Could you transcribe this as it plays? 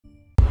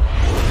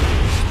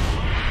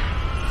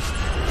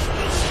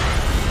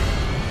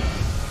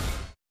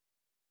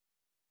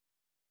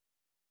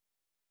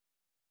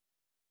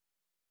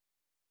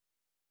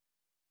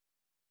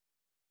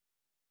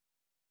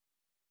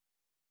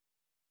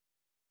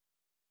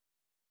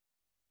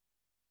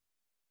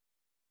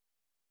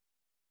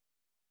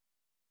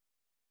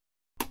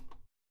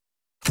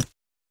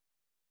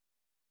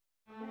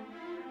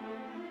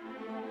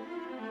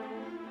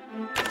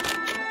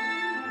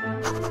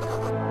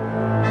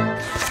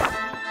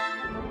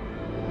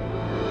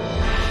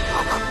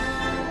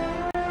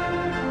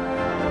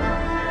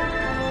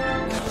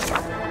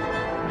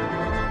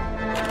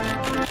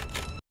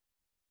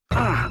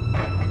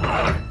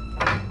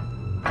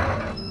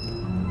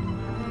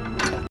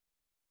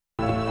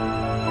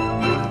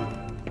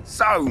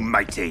So,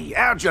 matey,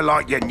 how'd you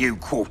like your new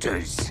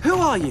quarters? Who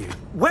are you?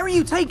 Where are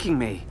you taking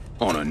me?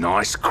 On a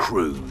nice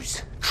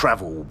cruise.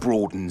 Travel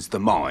broadens the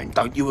mind,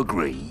 don't you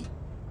agree?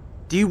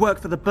 Do you work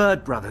for the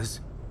Bird Brothers?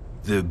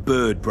 The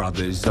Bird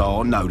Brothers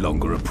are no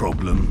longer a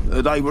problem.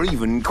 They were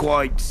even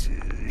quite,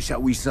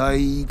 shall we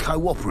say,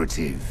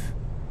 cooperative.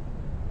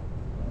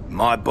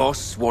 My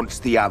boss wants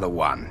the other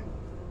one.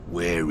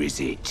 Where is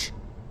it?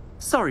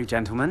 Sorry,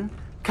 gentlemen.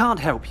 Can't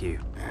help you.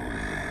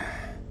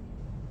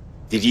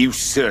 Did you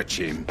search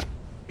him?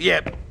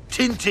 Yep,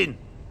 Tintin.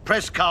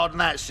 Press card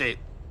and that's it.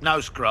 No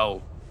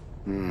scroll.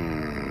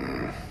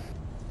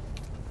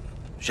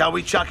 Shall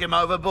we chuck him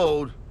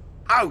overboard?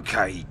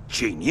 Okay,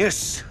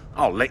 genius.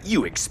 I'll let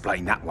you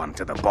explain that one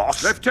to the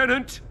boss.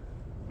 Lieutenant!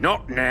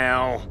 Not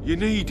now. You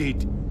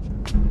needed.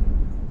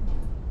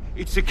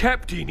 It's the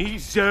captain,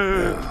 he's,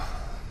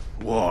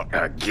 What,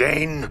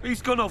 again?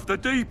 he's gone off the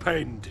deep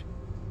end.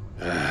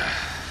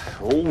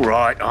 All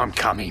right, I'm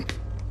coming.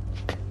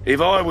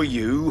 If I were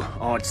you,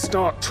 I'd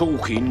start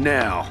talking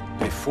now,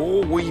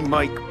 before we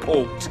make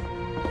port.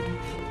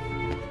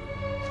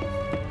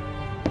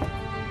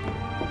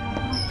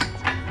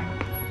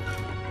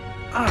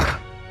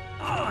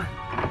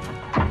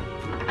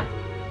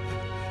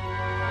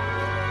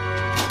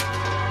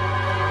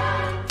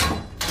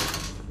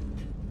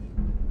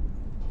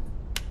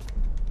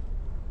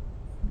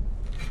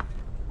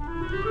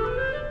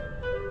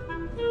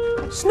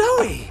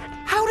 Snowy!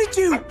 How did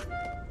you...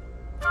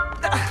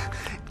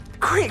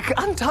 Quick,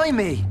 untie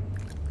me!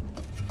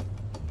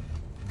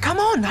 Come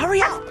on,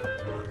 hurry up!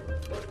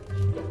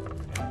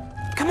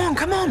 Come on,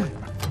 come on!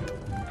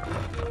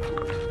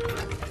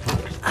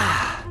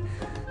 Ah,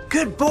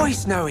 good boy,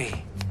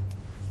 Snowy.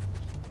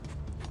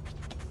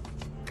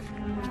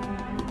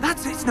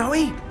 That's it,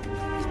 Snowy.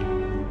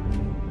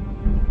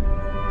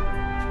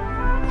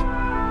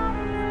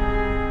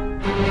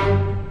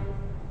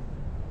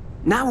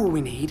 Now all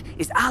we need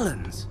is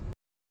Alan's.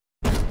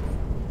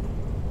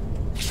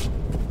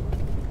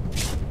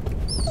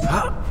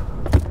 Huh?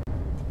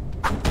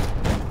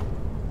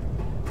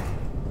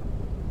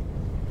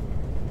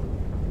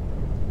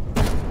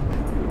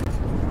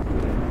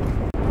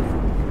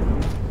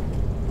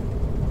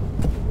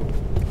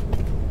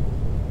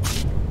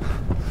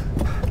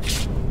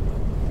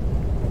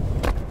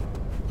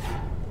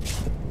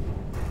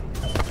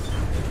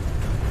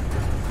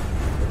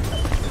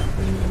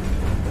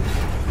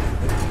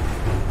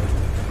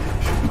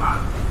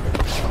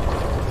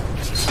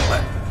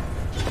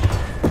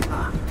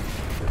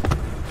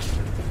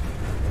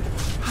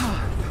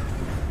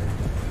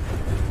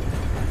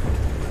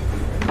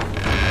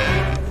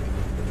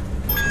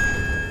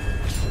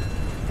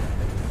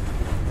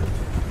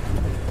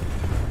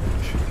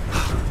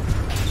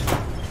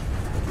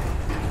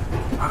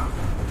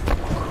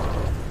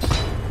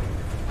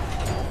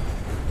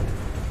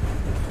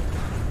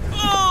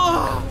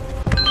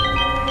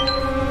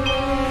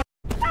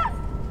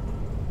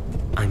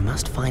 I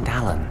must find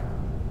Alan.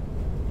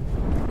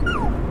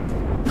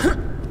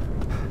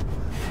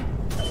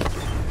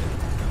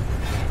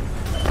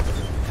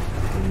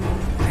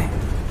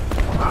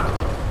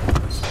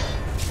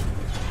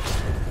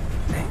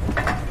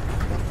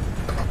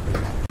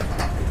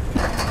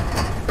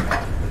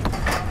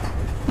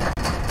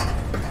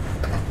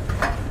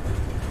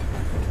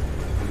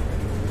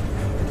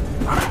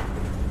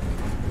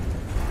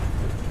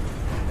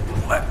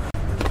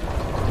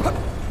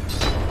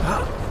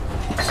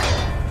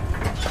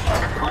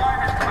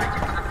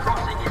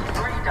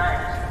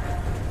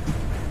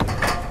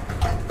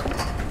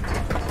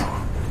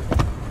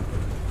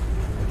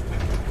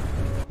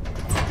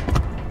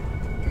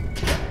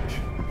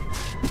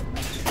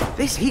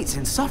 This heat's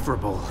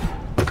insufferable.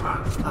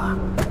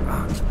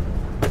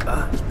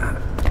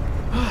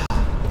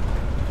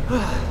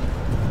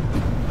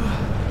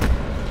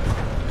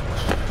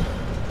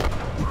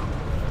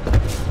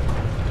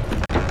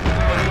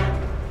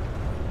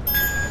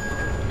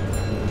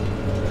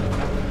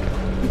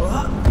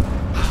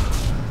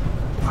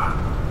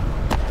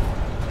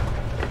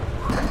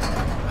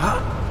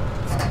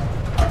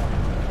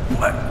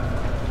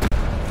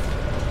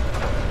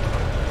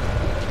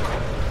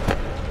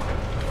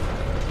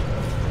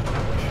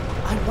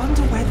 I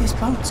wonder where this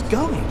boat's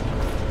going.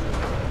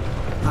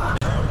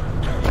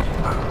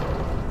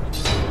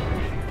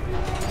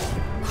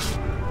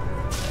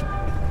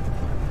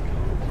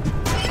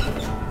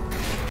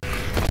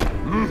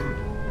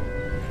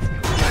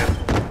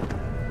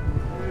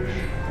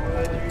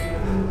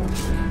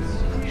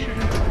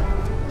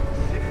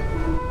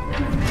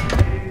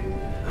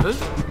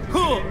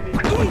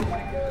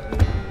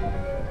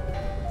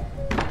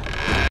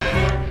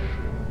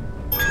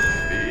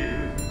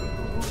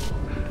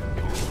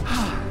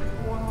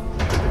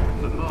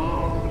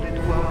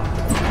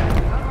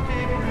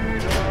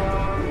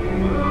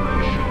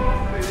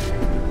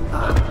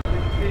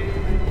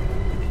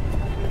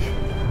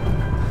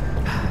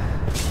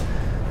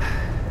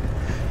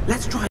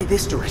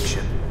 this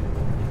direction.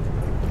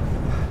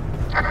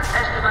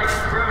 Estimated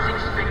cruising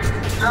speed,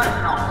 30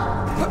 knots.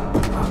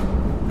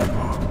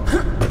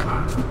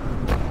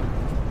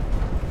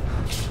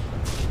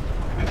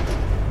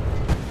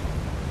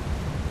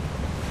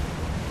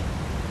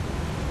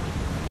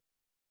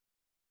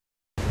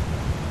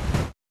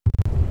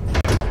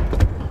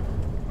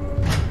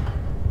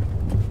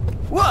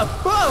 Whoa!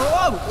 Whoa!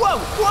 Whoa! Whoa!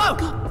 Whoa!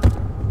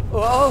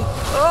 Oh!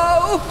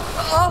 Oh!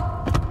 Oh!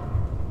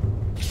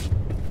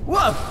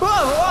 Whoa!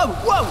 Whoa!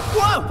 Whoa!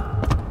 Whoa!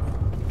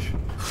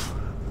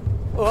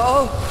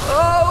 Whoa!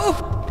 Oh!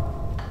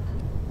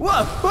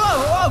 Whoa!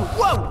 Whoa!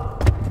 Whoa!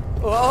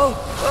 Oh!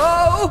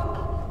 Oh!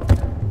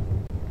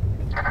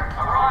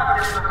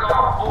 Arrival in the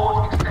Gulf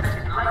Port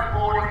expected late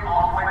morning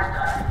on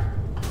Wednesday.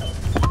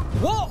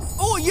 What?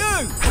 Oh, you!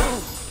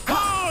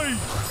 Hey!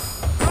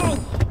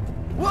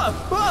 Whoa! Whoa!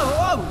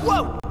 Whoa! Whoa!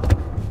 Whoa!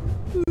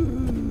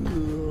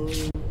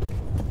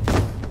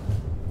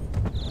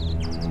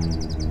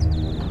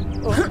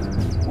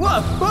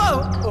 Whoa!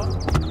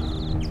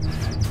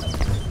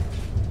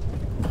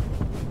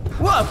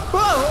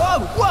 Whoa!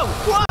 Whoa!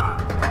 Whoa!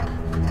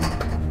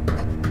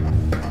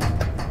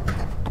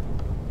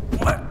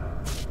 Whoa!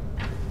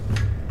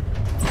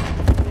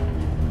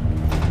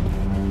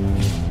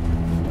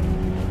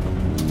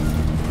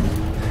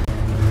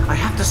 I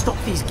have to stop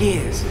these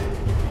gears.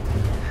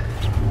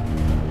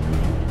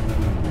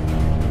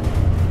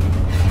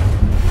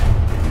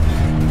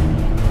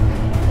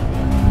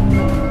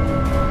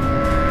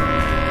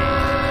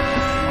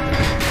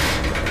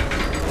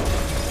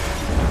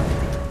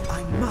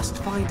 I must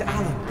find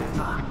Alan.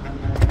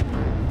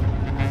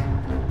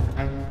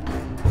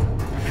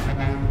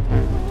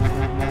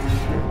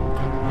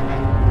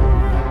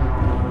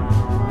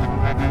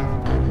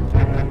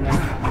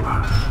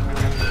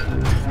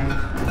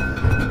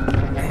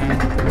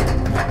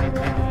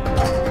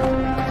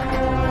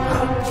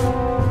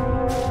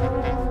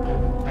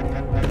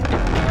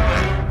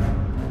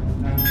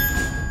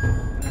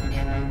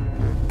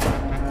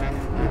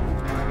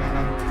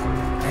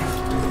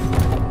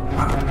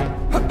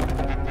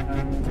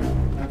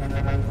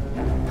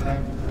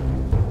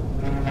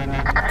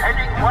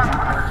 Heading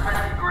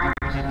 120 degrees,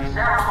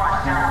 south by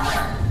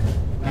southwest.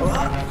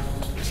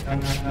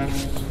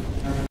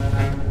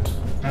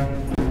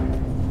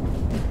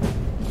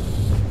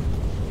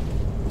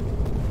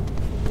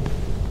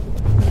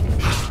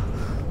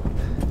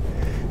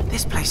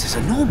 This place is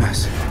enormous.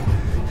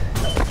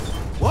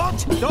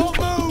 What? Don't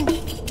move!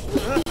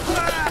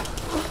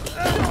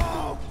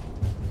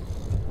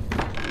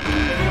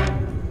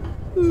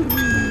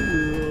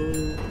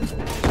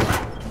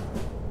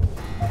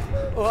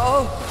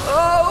 Oh!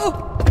 Oh!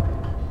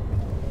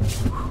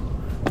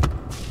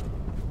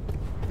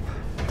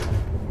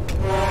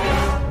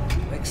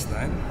 Next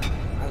time,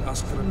 I'll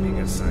ask for a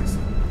bigger size.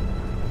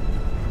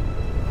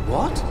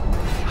 What?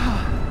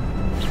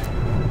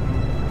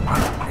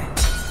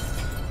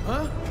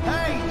 Huh?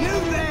 Hey, you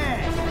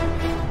there!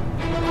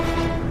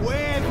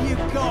 Where have you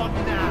gone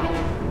now?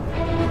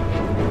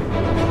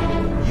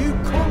 You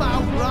come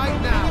out right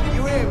now,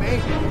 you hear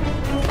me?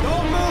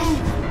 Don't move!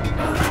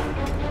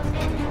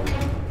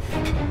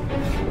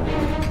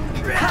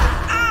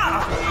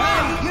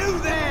 Hey, you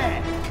there!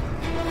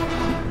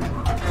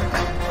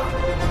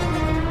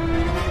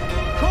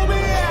 Come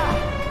here!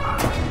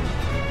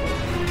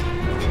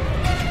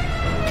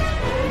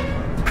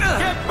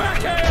 Get back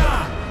here!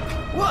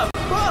 Whoa!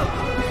 Whoa!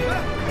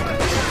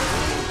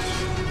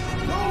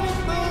 Don't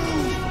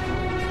move!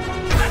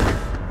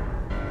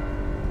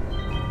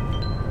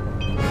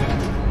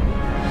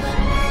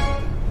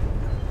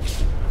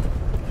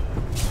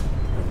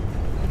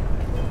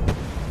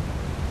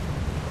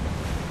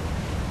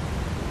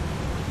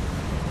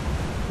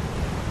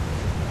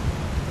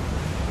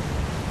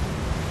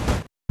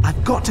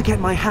 I've got to get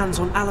my hands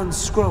on Alan's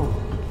scroll.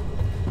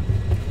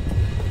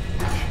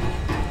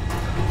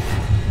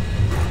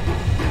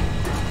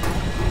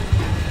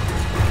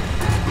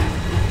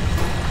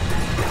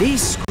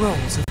 These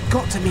scrolls have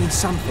got to mean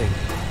something.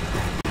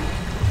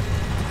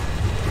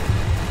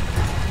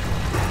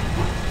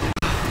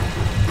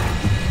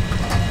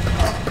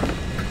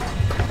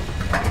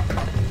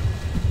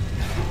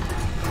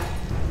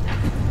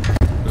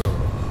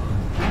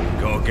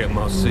 Gotta get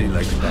my sea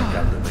legs back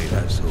under me,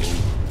 that's all.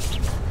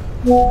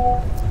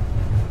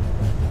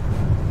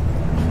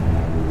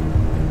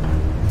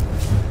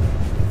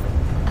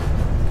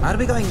 Are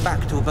we going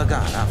back to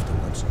Bagar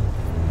afterwards?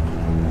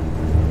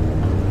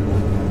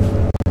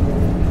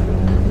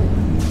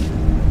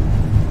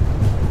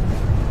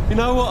 You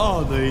know what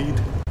I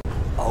need?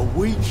 A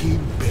week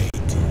in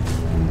bed.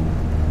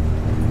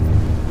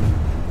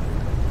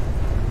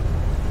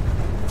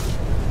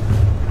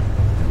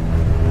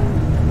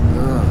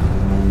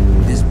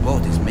 This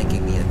boat is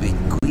making me a bit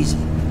queasy.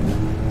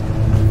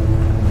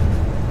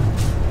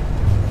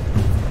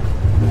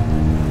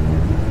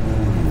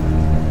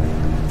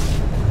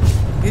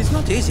 It's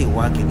not easy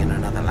working in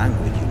another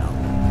language, you know.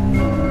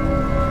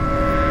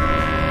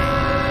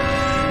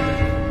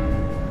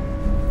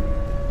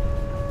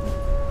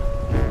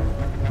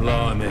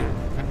 Blimey.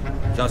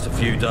 Just a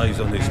few days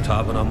on this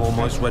tub and I'm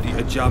almost ready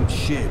to jump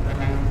ship.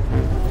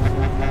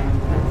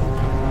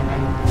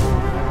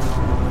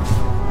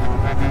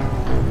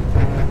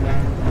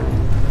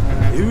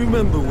 You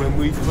remember when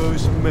we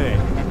first met?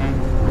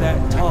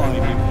 That time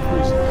in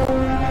prison?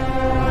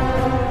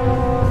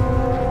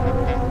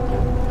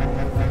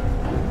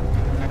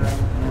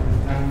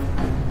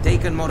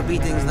 Taken more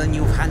beatings than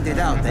you've handed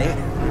out, eh?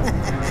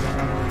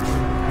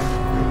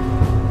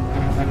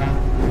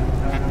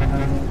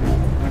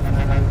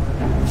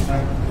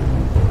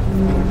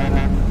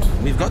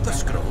 We've got the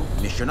scroll.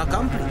 Mission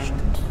accomplished.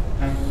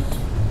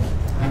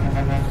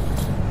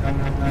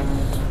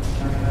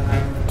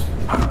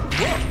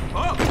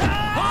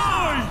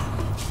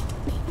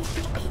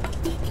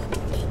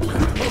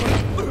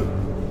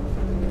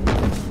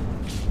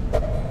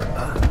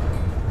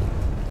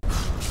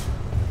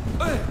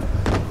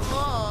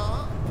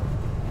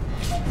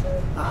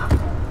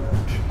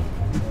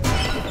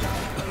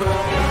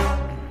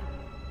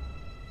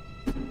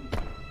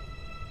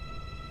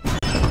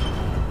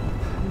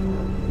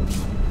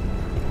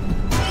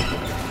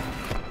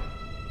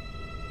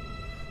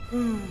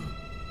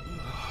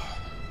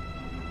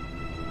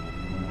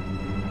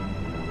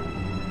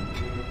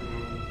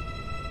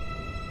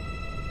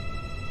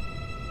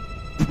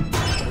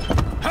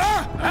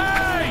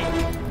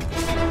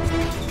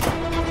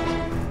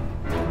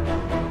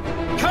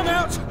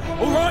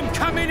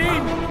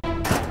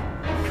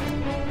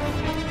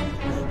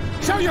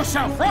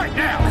 Yourself right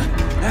now!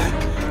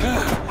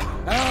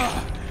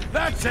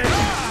 That's it!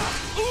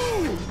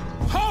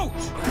 Halt!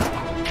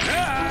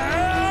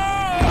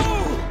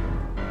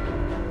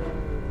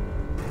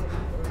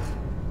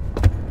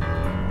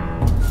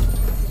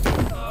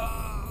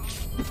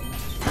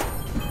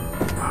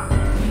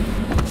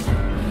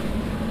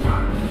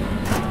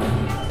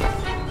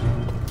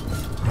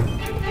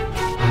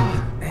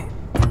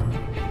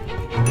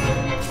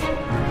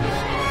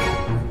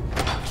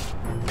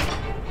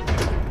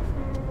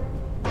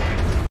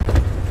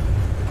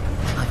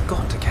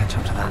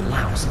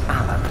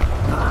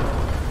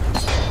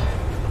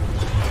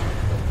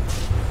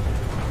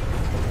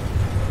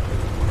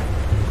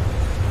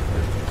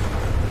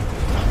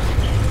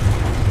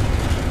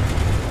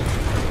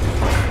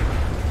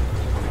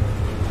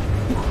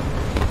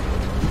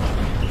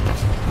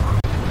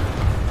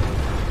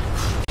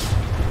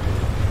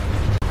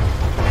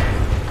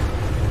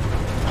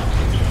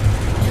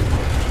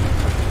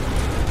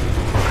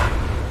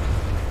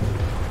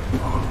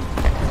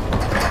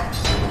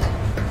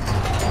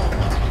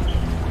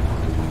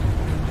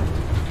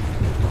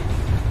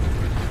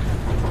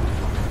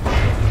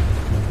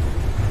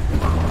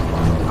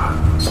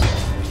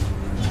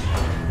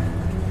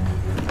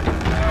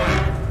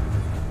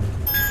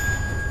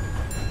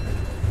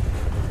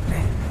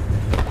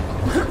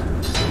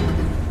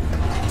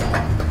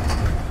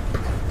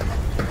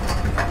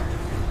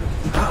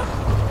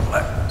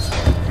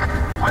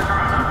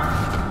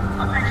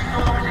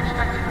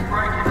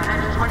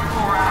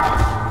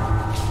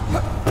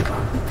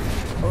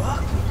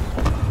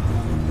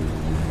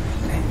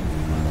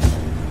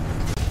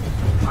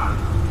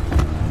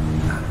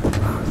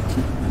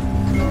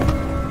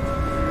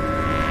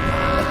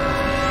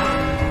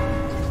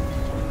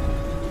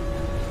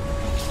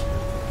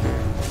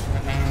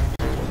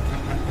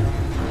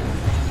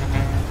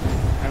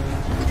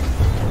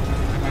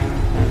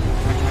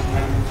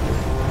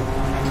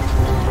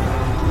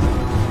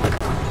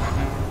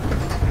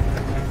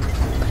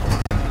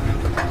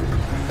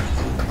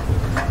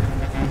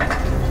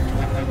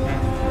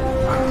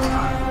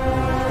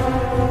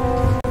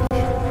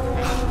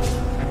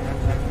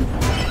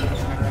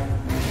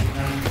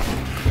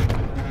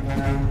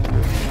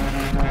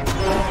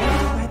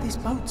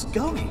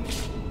 Going?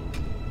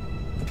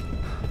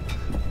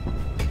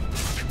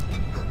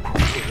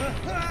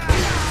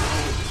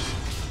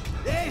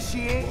 There she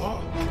is!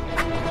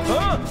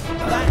 Huh?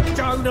 That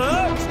don't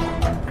hurt!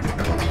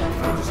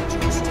 It's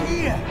just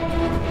here!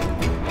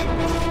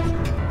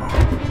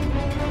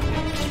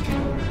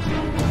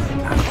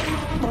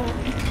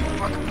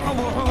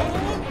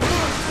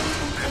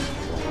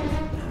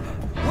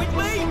 With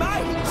me,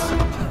 mate!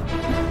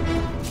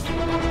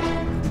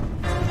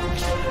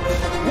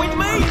 With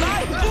me,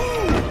 mate!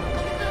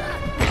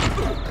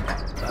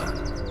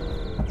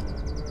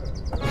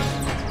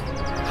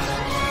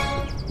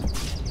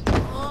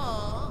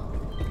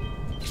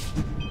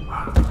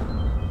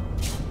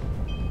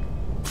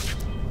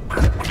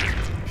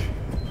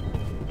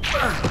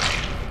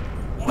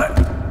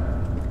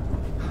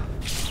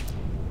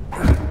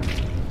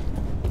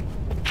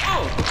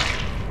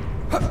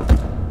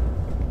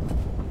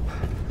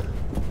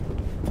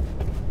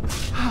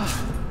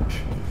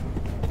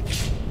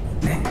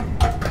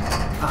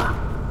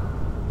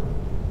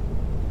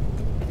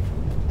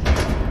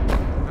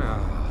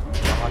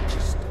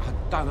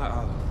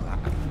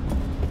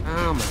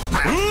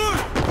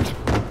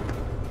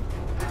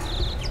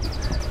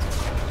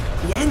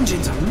 The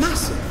engines are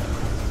massive.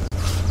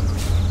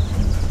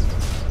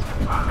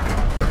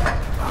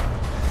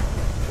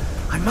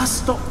 I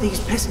must stop these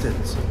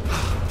pistons.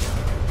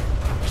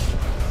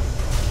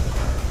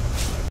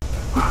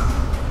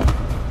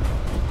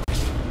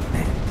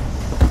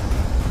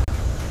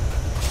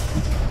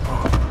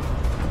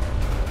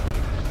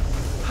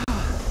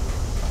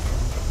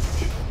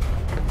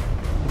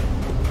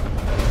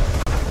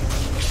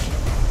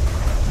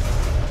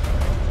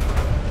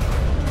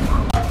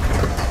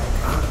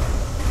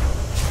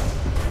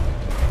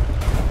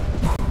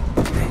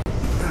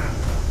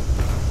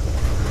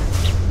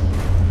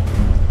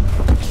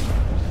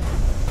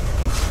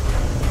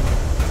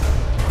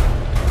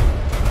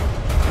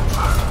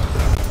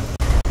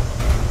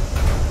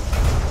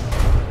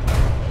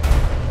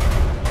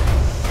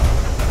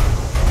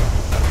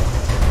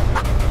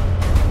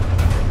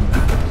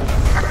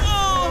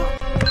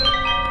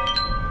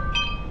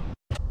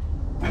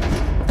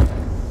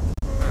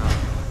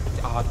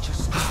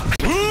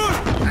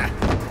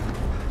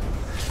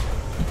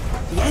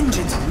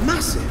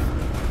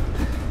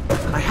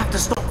 to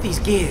stop these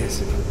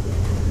gears.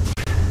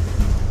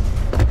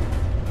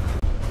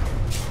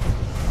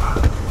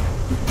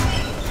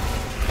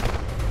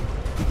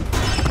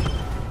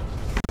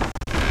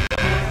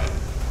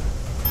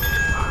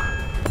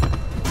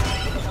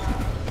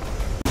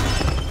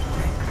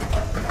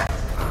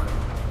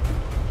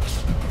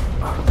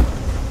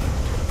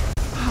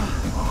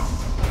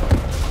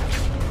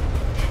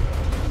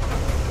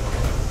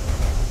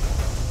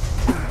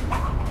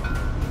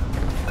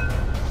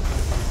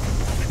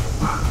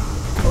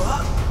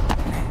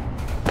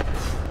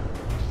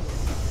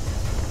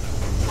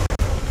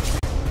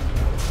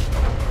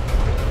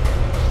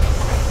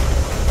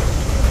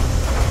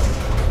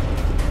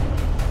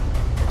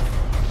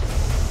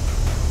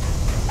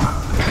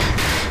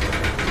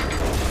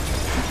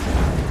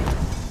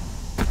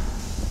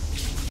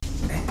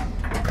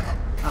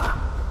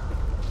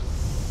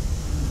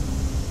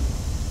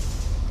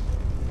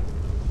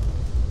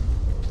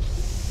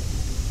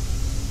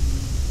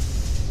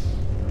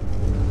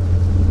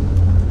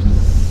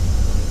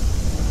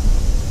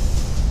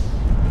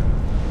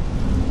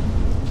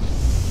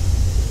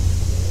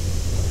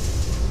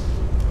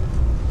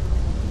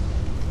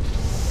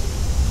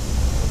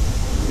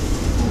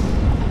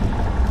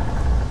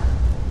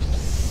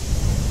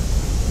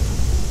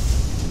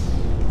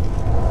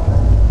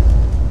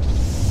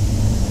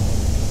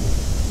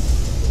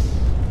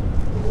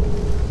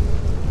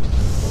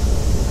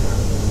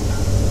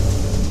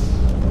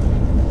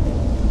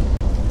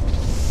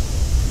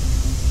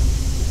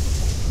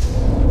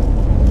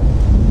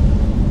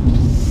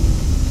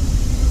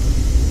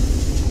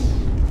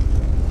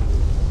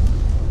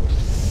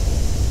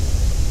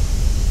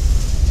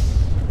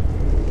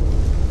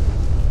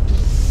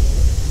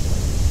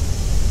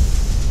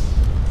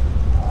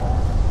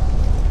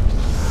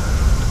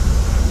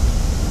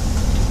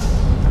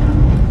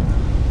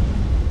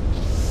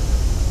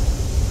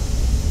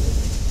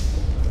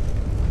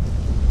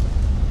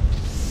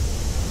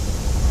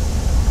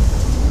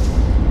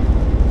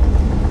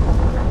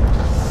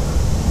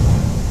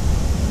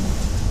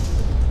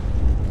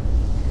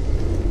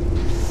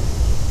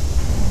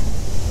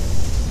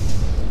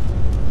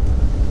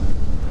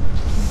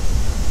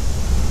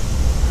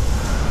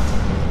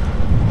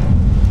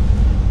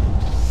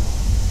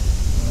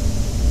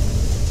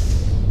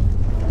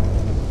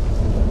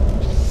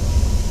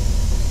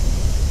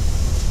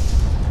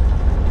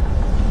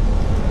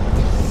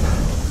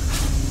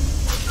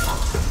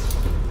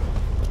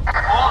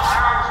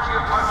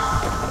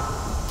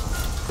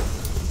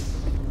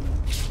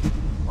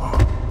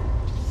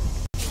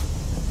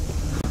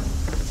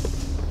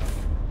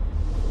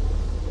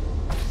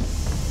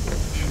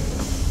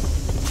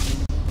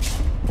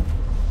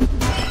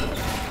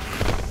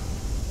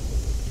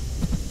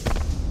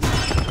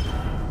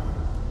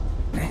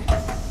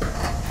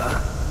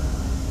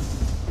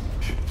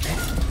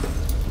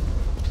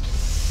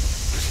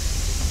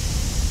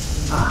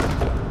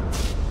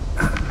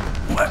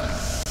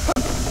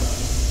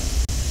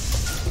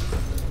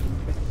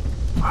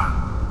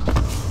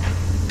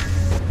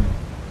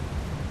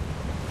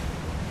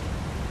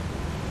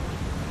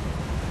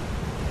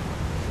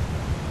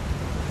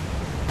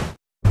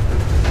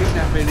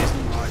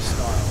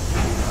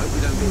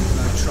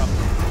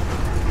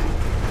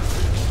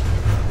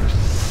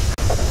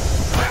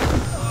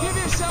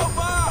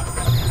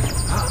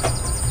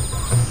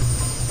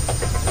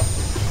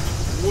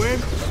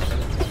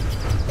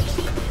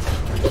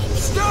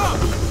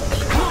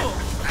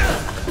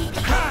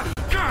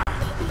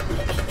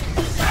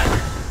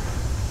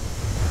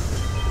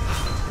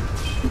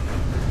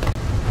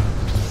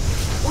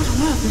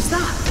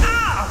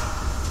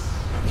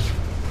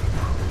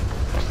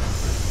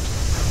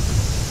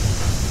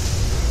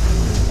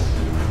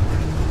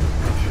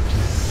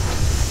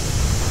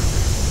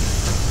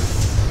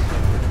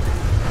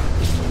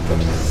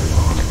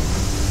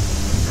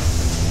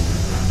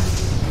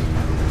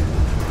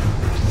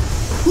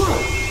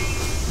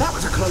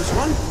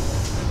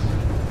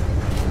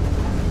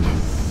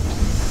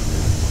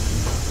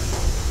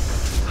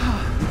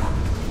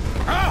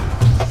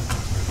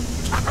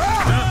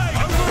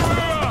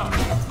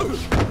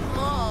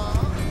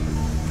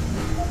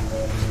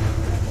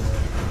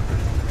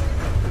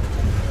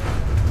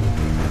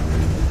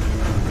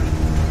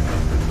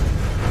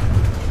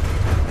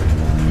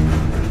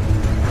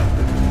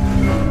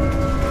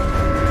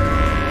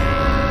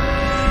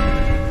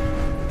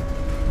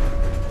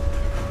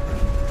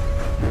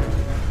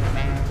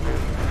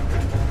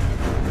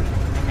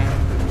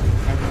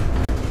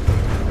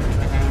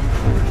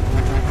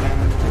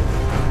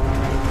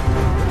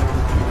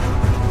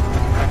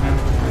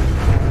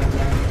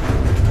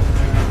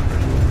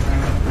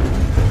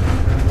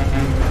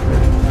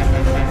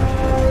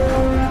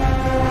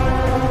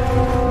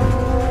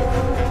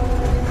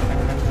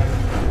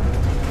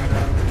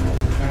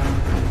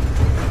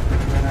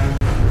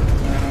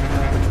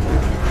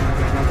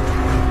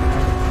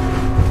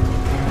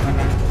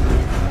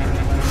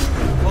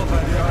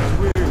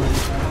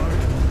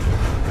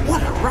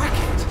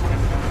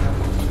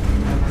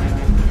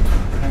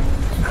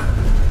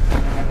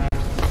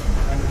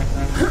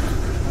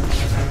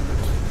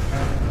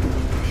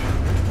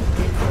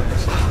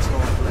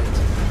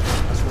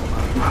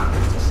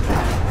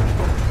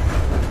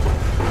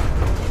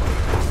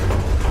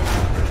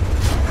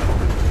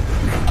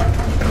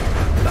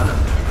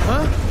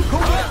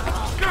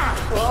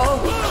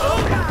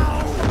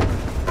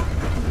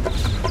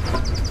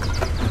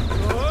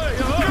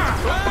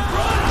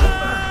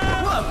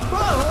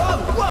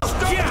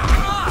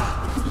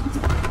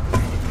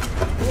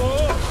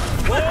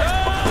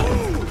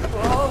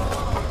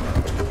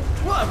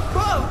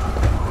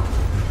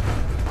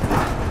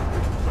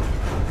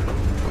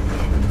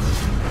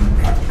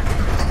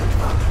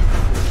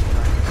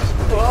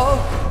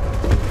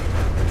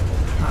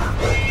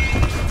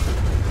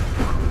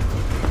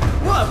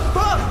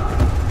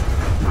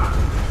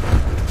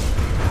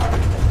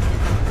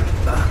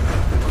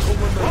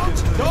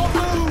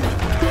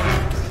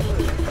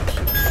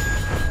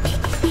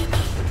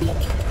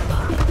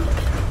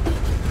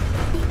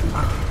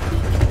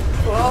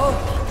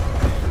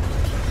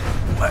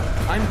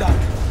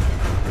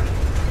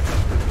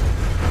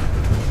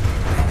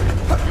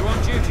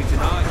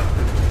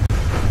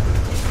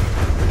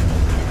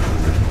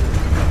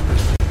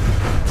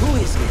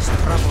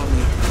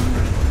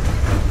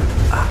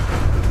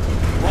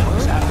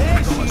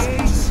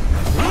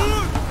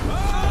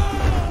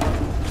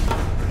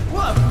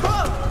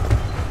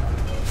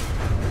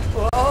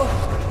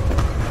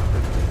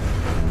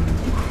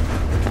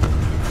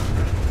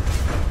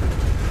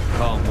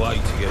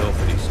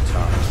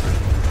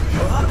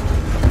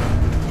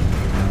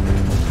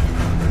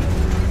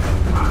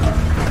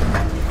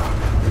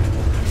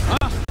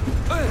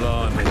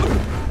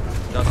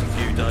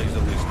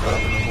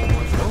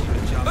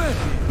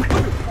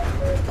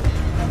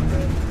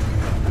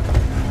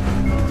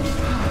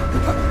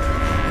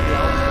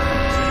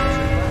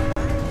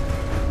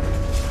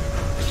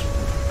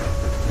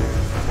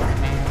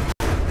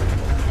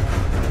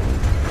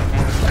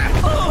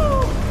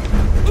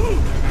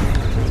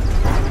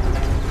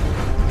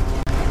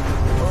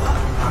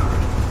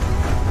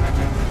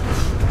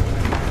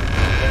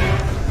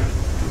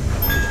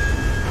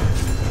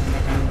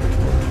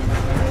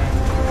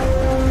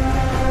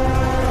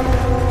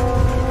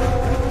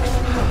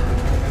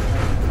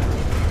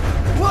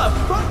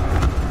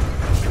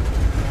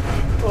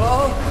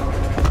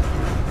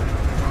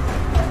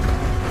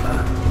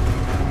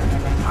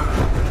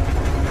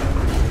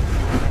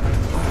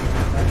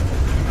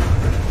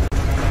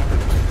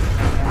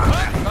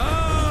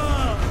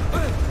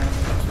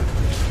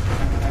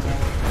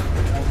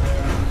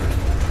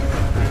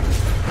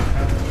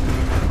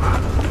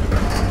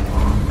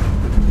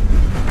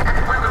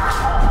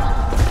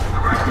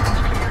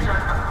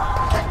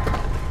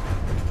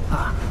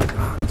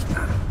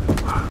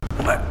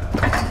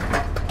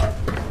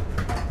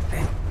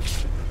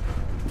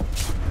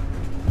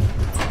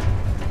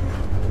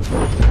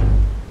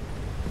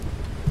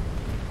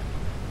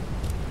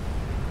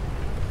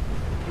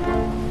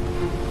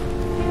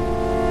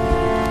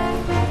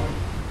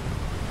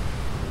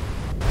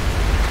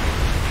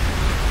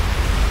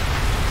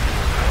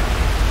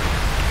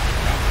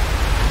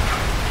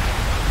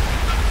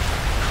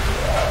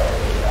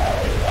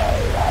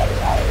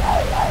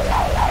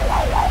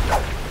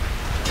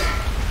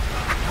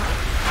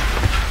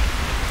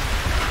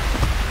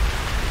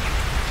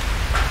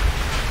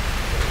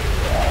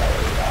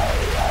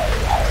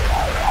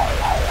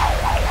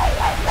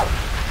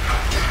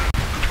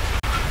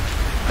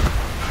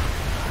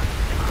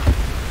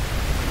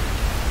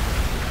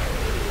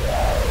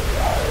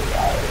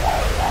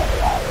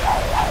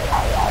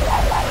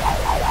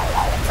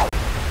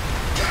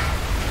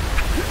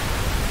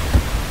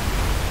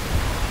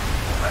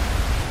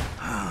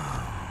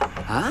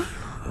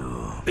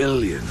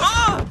 billions.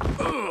 Ah!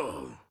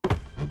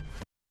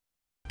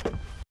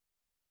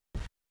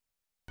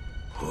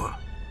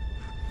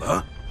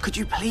 Huh? Could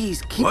you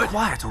please keep What?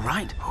 quiet, all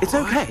right? It's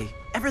okay.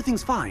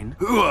 Everything's fine.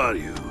 Who are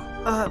you?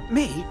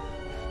 Me?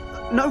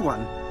 No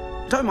one.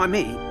 Don't mind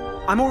me.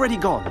 I'm already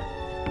gone.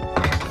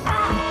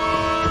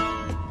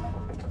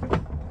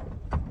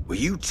 Were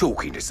you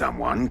talking to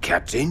someone,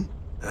 Captain?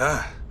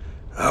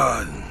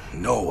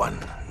 No one.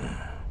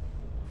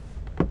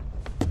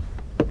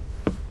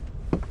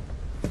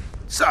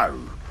 So,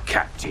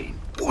 Captain,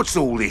 what's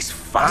all this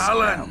fuss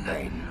about Alan,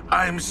 then?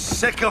 I'm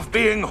sick of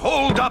being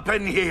holed up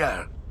in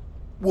here.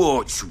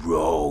 What's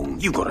wrong?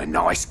 You got a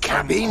nice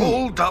cabin.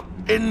 Holed up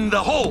in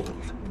the hold.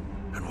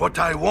 And what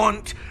I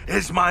want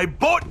is my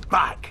boat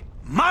back.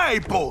 My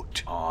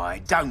boat.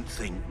 I don't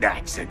think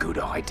that's a good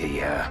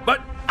idea.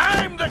 But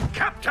I'm the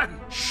captain.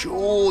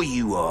 Sure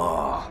you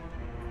are.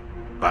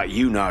 But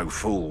you know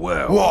full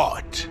well...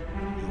 What?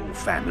 Your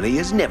family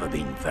has never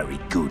been very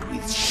good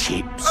with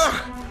ships.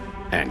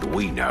 And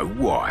we know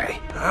why.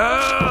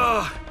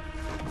 Oh,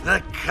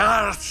 the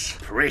curse.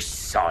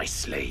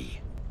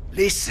 Precisely.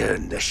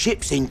 Listen, the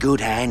ship's in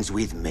good hands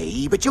with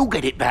me, but you'll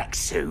get it back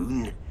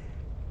soon.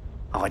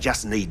 I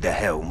just need the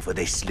helm for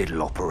this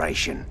little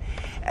operation.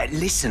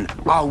 Listen,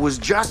 I was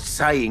just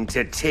saying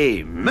to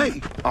Tim...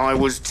 Me? I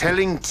was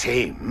telling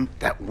Tim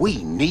that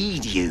we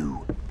need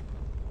you.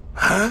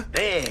 Huh?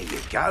 There you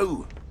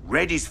go.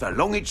 Red is for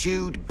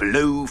longitude,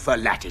 blue for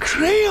latitude.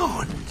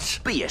 Crayons.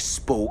 Be a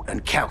sport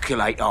and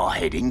calculate our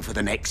heading for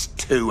the next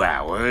 2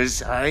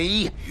 hours,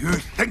 eh? You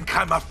think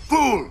I'm a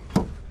fool?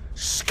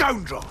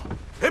 Scoundrel.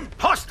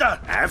 Imposter.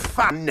 Have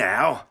fun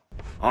now.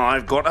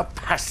 I've got a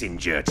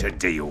passenger to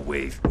deal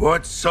with.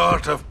 What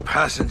sort of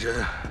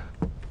passenger?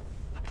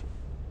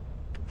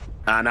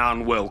 An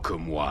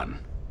unwelcome one.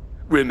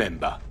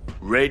 Remember,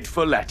 red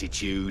for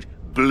latitude,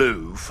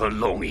 blue for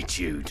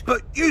longitude.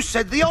 But you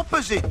said the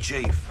opposite,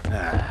 Chief.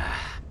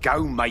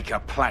 Go make a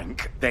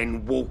plank,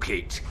 then walk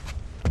it.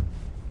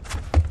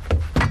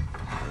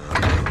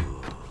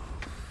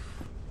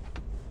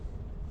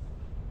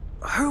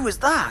 Who was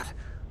that?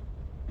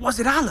 Was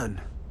it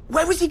Alan?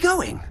 Where was he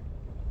going?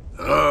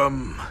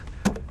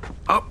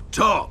 Up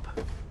top.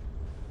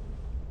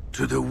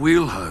 To the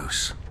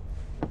wheelhouse.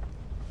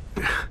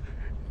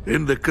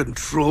 In the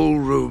control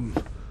room.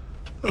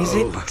 Is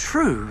it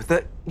true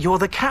that you're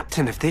the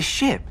captain of this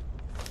ship?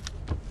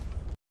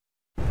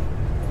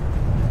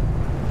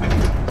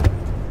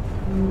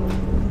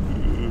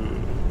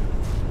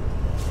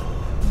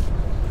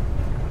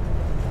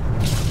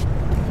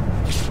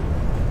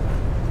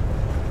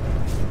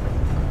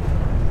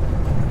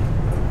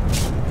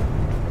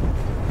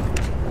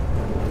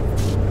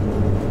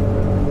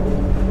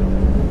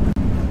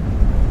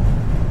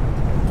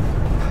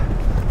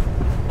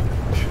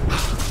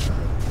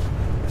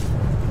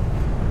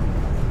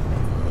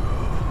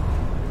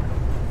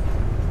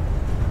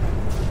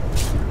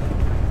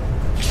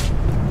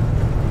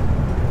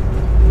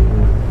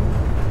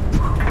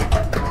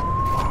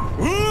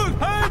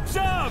 Hands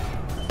up!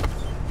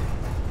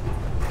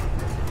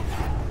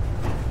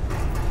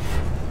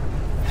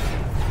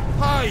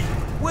 Hey,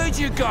 where'd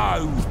you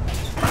go?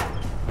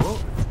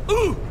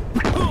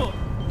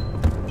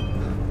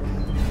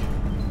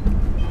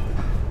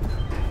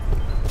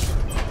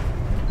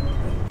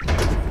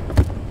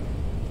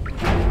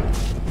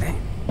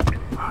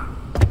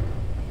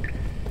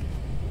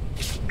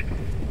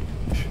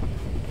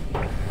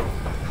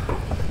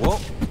 What?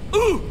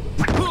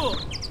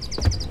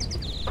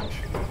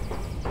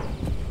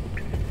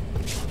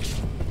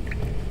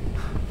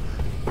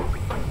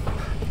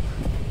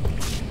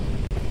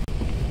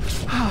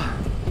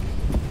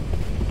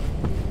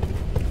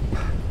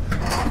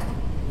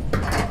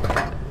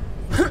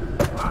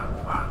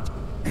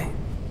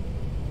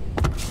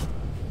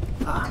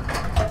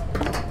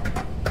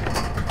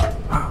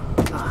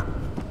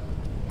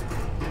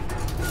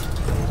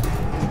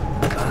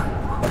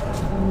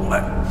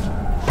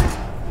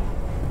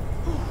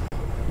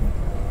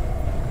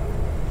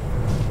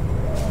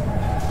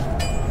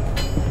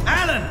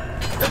 Alan,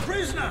 the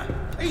prisoner.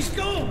 He's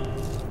gone.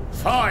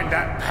 Find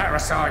that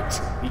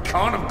parasite. He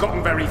can't have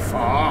gotten very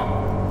far.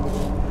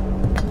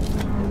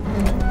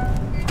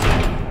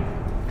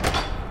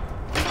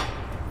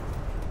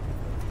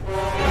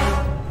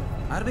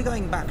 Are we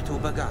going back to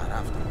Bagar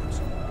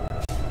afterwards?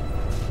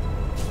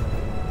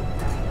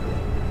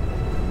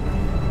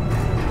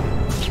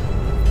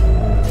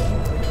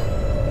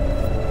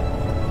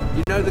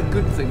 You know the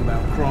good thing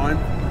about crime?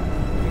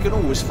 You can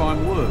always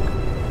find work.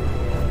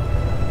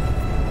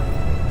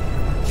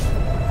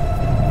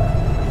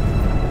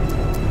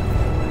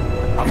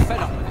 I'm fed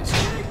up with this.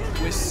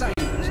 We're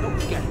sailors, not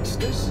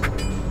gangsters.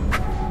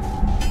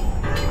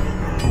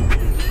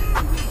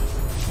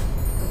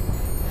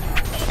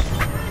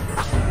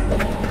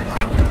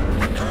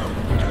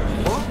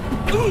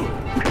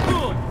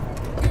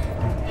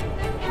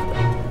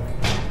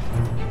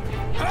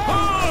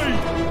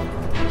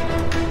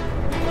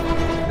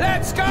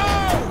 Let's go!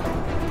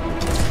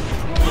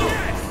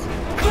 Yes!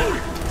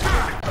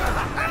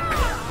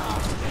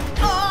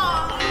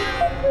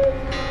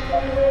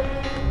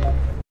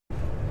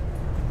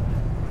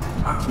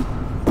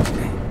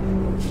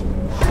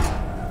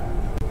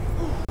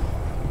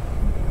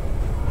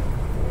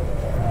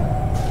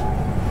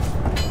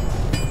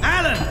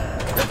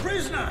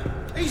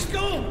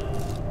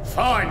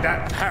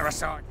 find that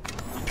parasite.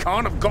 He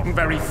can't have gotten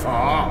very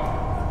far.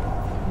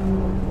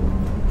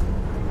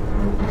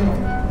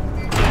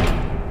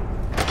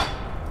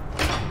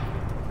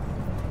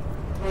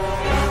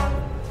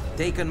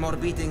 Taken more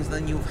beatings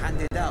than you've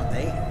handed out,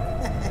 eh?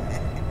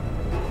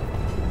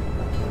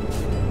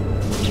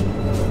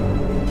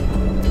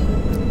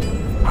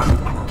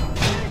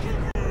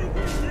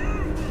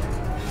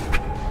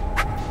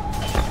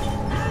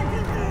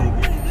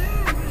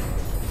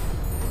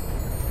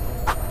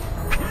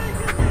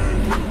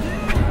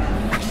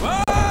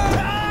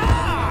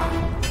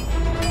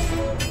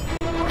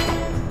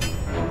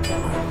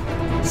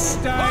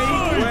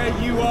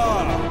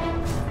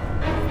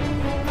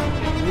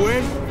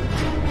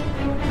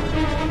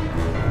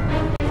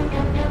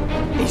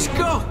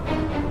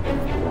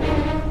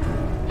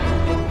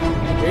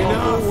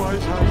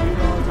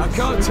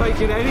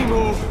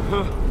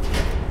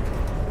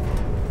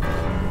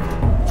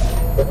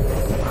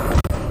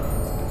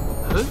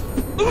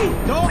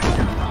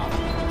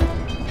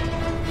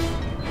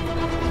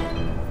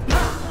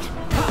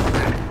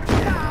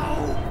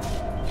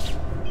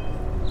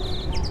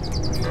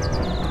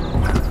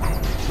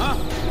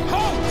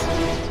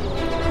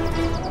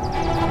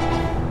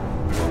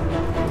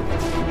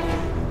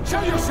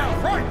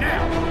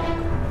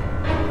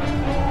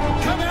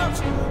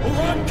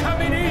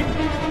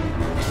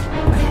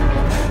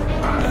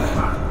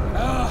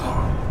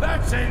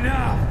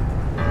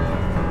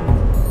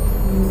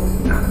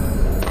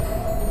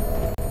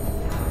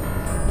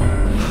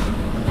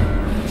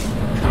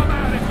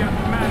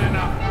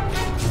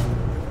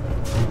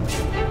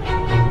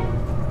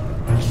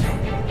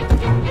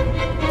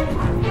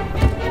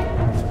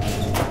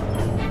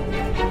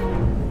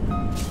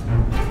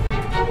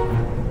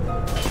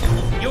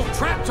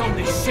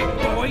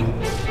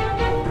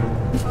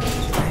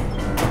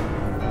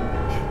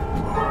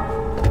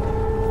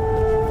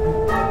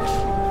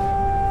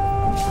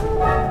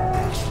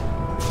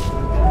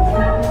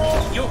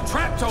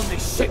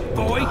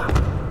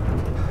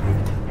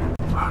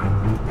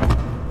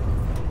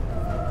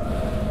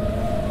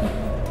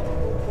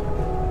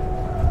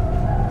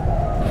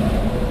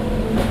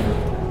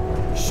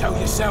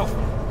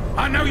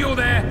 I know you're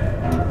there!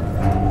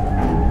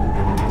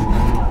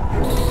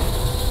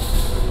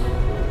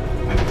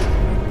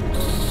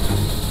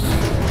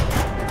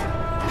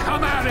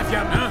 Come out if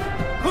you...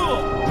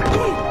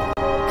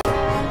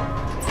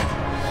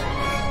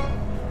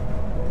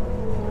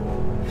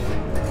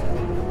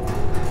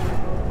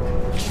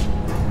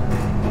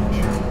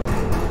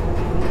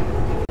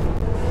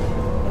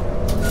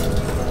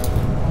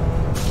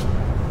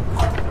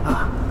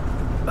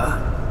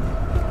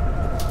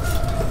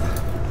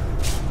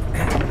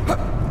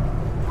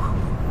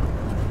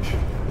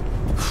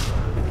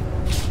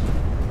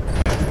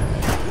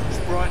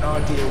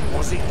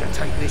 Was it to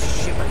take this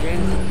ship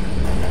again?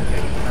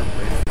 Getting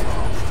nowhere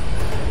fast.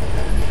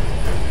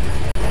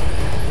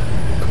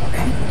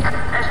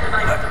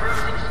 Estimated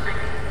cruising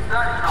speed,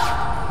 30 knots.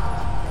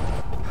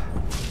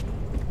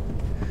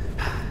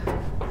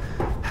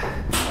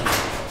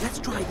 Let's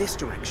try this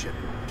direction.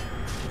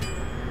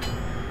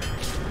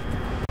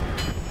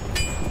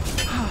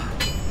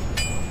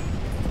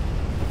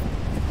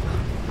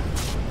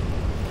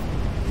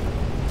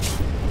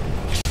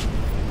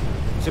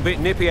 It's a bit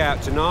nippy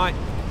out tonight.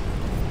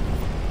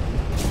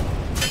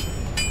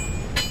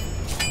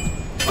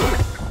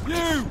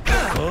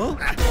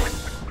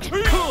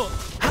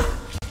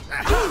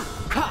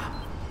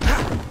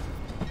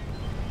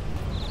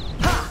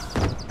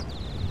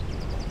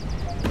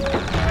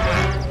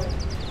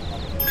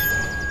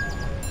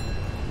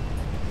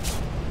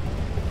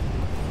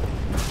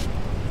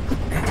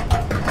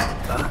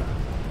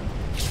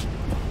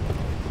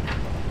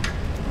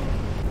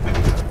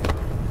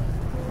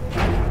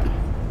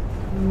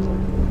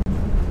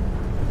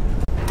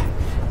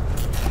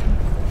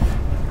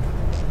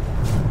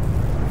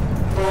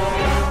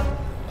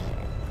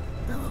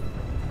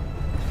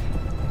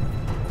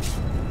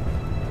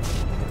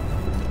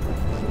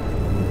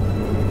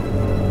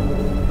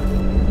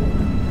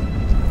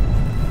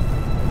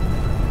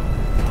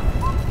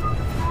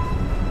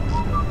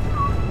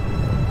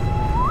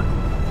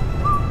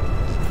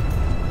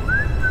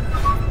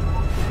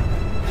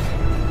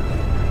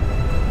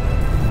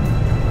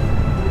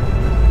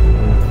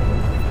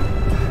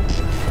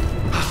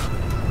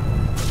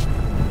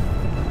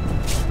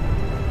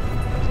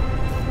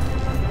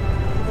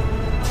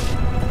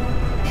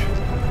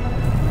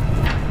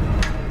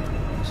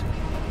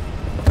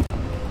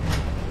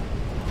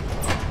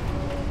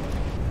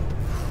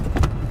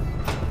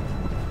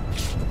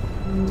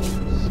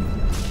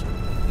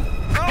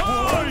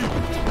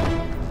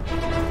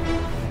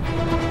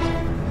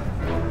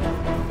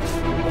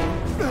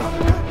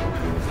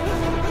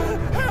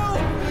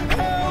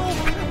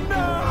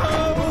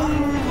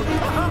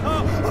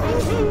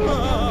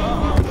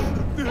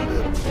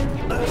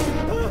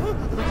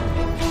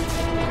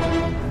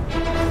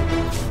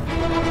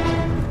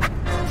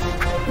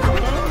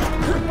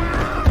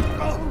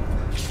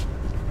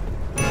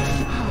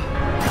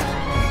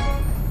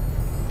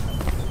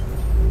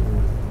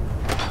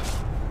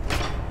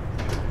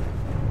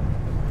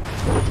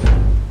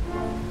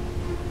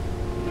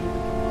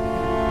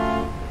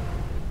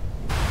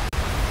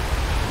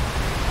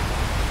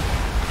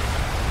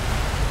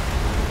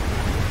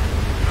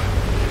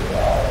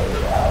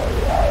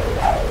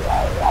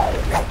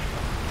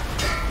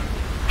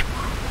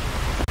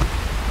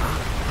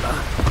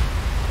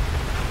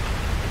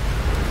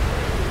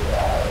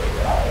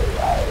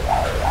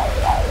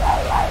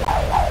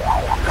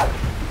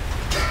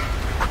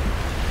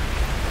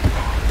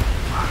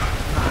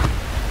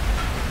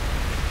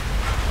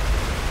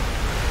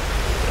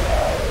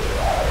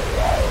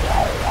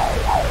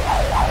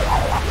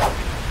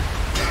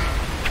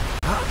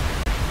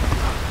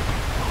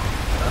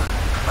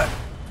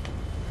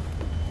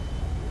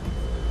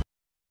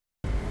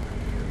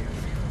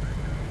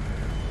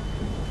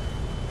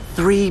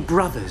 3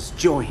 brothers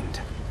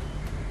joined.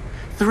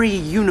 3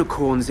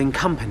 unicorns in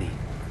company.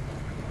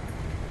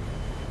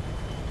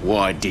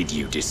 Why did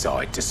you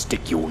decide to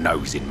stick your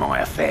nose in my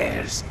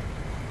affairs?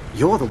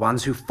 You're the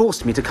ones who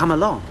forced me to come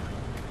along.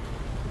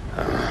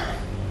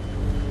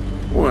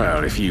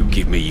 Well, if you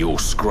give me your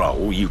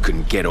scroll, you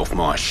can get off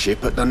my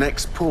ship at the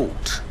next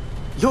port.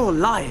 You're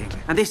lying,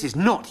 and this is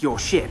not your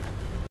ship.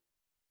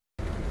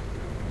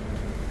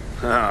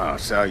 Ah,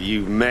 so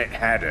you met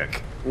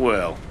Haddock.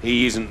 Well,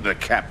 he isn't the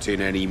captain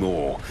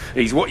anymore.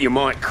 He's what you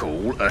might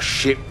call a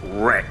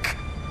shipwreck.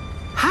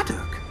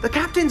 Haddock? The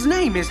captain's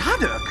name is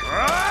Haddock.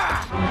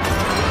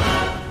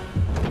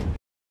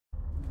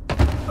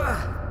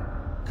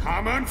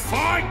 Come and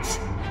fight!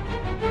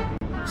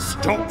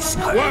 Stop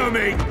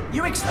squirming!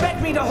 You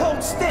expect me to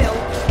hold still?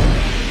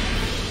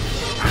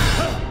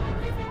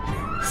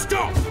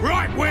 Stop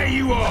right where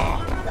you are!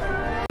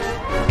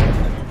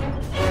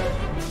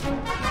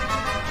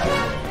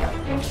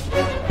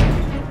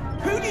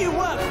 Who do you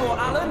work for,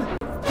 Alan?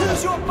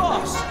 Who's your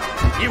boss?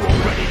 You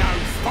already know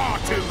far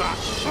too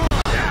much!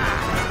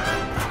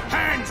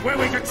 Hands where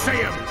we can see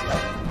them!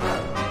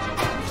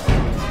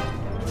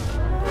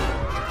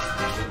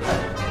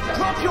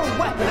 Drop your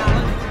weapon,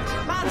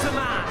 Alan! Man to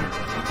man!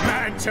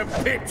 Man to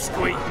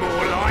pipsqueak,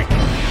 more like!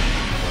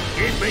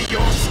 Give me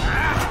your...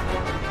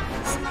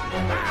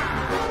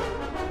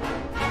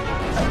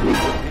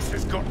 This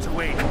has got to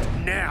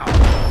end now!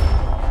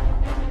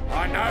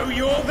 I know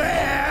you're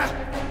there!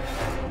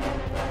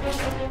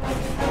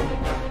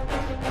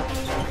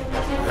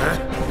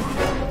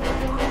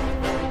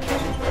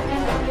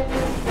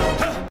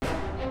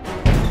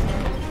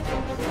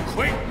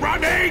 Quit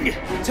running!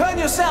 Turn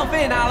yourself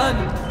in, Alan!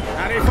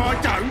 And if I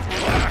don't...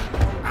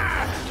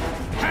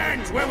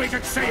 hands where we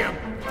can see them!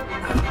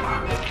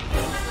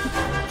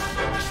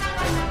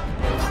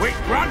 Quit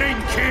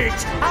running, kid!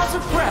 Out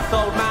of breath,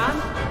 old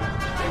man!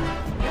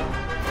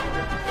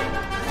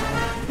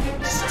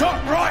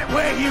 Stop right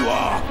where you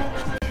are!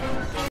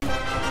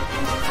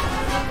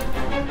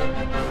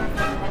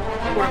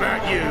 What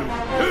about you?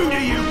 Who do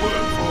you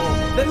work for?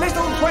 The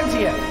Little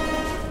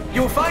 20th!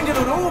 You'll find it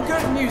on all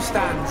good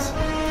newsstands.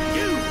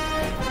 You!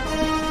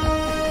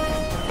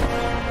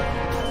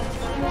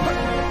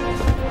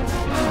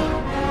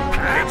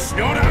 It's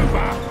not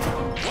over!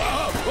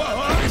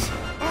 What?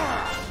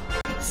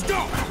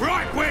 Stop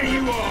right where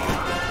you are!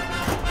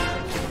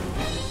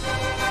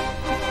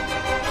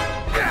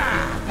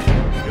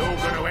 You're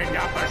going to end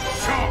up as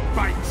shark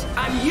bait!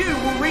 And you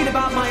will read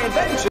about my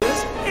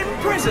adventures in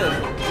prison!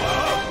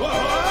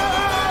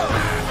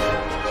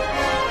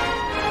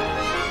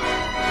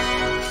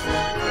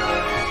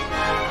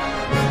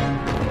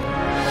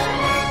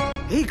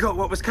 He got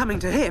what was coming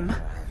to him.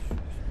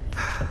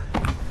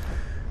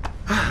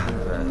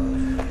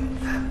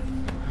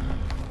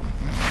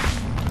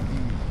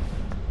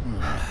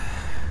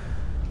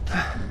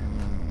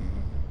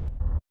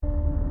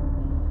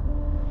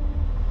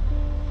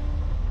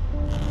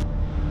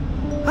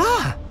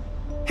 Ah!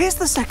 Here's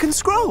the second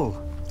scroll.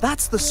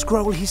 That's the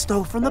scroll he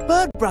stole from the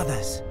Bird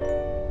Brothers.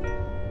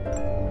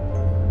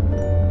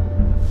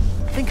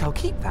 I think I'll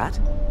keep that.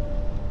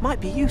 Might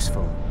be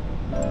useful.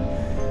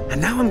 And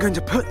now I'm going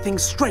to put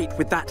things straight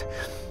with that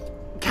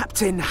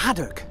Captain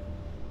Haddock.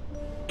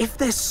 If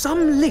there's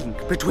some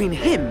link between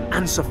him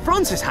and Sir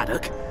Francis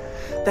Haddock,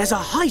 there's a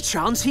high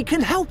chance he can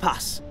help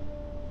us.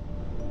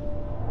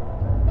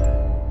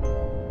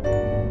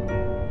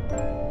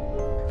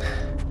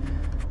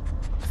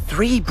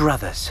 Three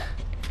brothers.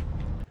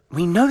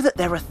 We know that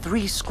there are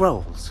 3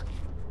 scrolls.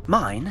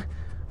 Mine,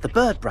 the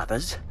Bird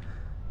Brothers.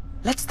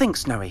 Let's think,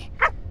 Snowy.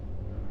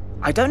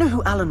 I don't know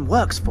who Alan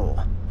works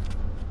for,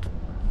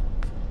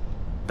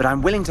 but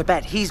I'm willing to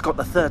bet he's got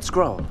the 3rd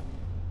scroll.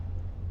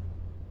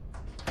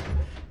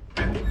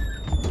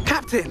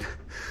 Captain!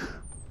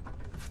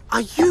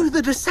 Are you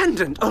the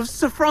descendant of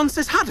Sir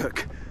Francis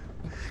Haddock?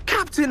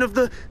 Captain of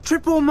the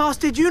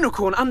triple-masted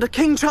unicorn under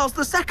King Charles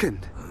II?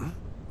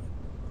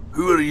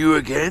 Who are you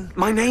again?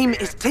 My name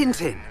is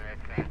Tintin.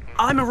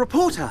 I'm a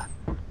reporter.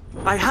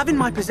 I have in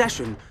my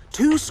possession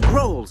 2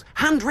 scrolls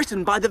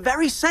handwritten by the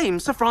very same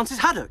Sir Francis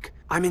Haddock.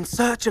 I'm in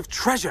search of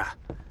treasure.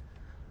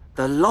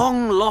 The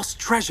long-lost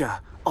treasure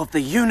of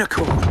the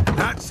unicorn.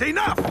 That's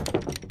enough!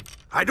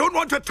 I don't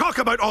want to talk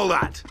about all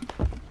that!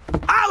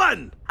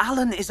 Alan!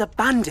 Alan is a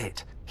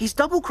bandit. He's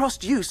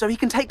double-crossed you so he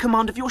can take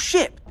command of your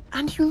ship.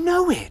 And you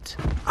know it.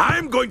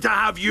 I'm going to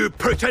have you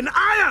put in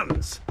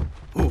irons!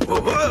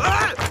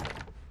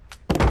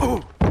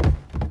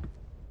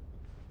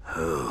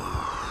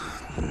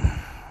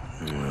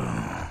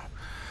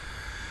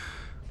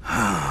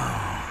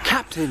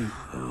 Captain,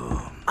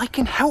 I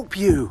can help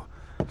you.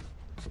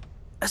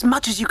 As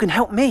much as you can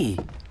help me.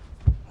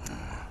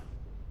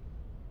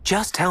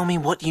 Just tell me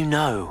what you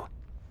know.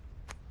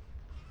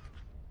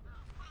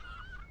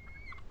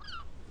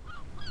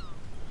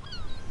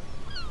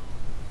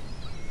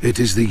 It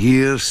is the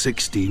year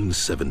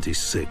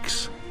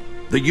 1676.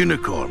 The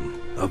Unicorn,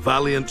 a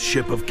valiant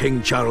ship of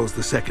King Charles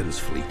II's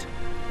fleet,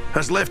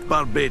 has left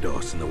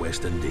Barbados in the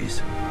West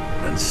Indies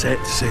and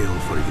set sail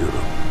for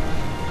Europe.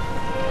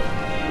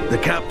 The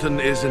captain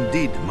is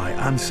indeed my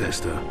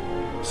ancestor,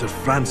 Sir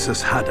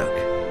Francis Haddock,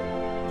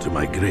 to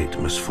my great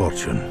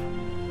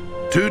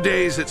misfortune. 2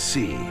 days at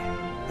sea,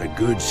 a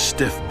good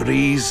stiff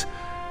breeze,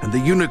 and the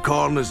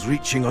Unicorn is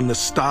reaching on the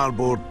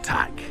starboard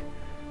tack.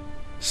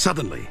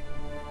 Suddenly,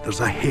 there's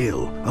a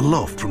hail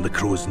aloft from the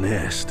crow's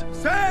nest.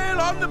 Sail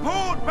on the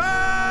port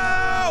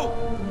bow!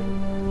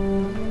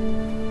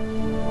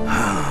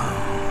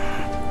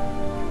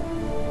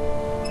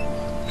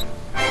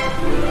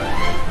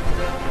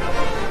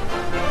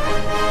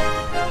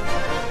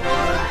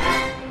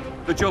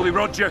 The Jolly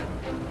Roger.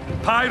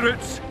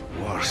 Pirates.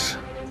 Worse.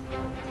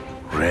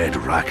 Red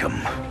Rackham.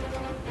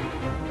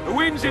 The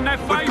wind's in their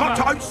favour. We've got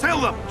to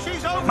outsail them!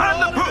 She's over Man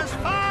the all of us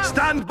poop! fast!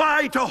 Stand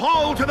by to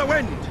haul to the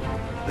wind!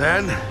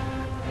 Then,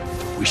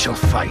 we shall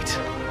fight.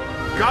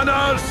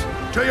 Gunners,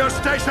 to your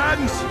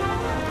stations!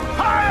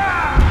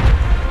 Fire!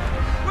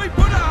 We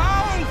put a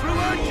hole through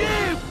her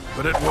jib.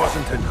 But it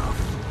wasn't enough.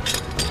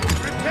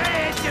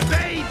 Prepare to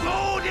be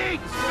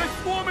boarded! They're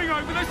swarming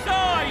over the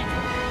side.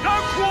 No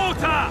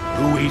quarter.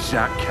 Who is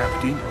that,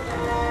 Captain?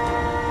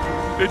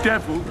 The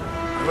devil.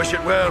 I wish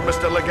it were,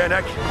 Mr.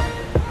 Legenek.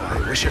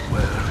 I wish it were.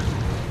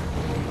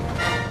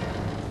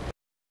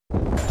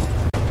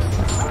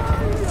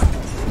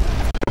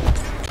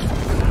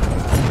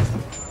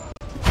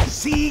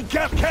 Sea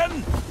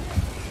Captain!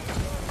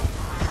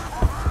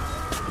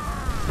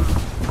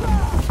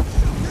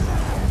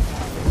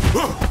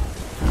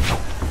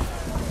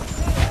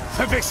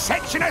 The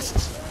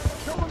Dissectionists!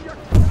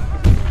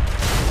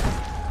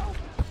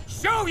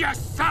 Show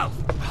yourself.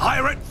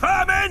 Pirate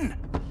vermin!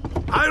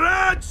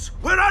 Pirates!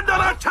 We're under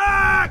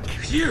attack!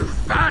 You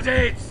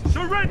bandits.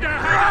 Surrender,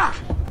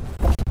 Haddock.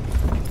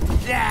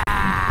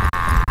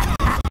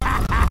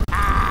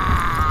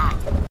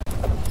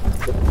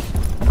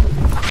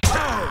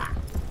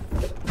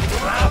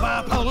 Grab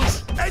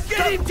apples and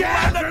get him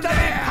down, the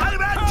damn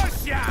pirate!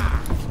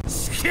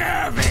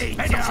 Scurvy.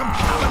 Head up some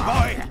common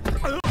boy!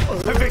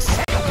 The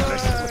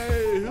Dissectionists!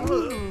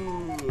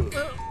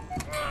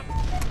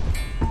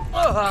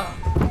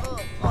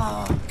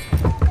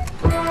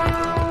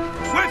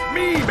 With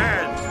me,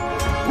 men!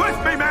 With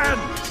me, men!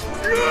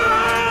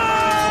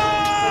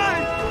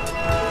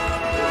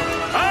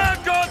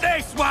 I've got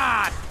this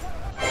one.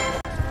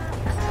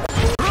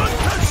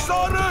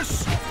 Brontosaurus!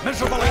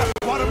 Miserable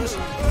earthworms!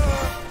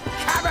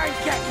 Come and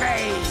get me.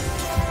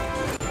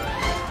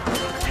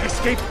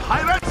 Escape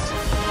pirates!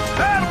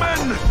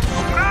 Vermin!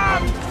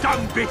 Ram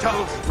dung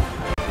beetles!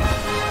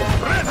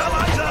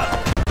 Breathalyzer!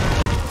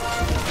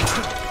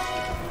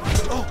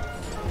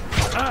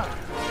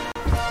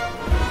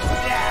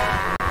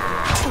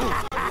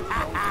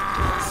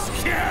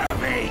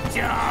 Scurvy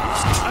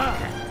dog.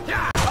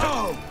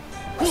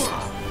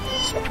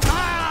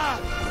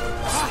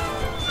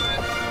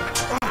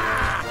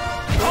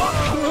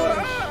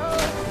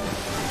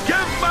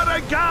 Give my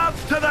regards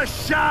to the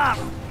sharp!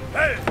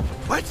 Hey,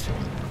 what?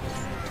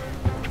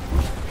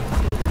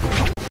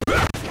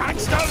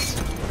 Gangsters!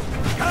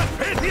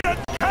 Carpathian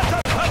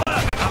caterpillar!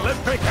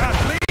 Olympic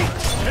athlete!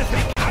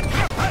 Mythic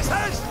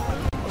anthropusses!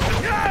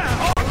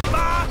 Yeah, on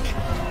mark!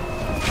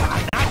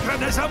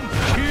 Anachronism!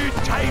 Good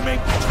timing!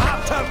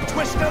 After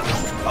twisters!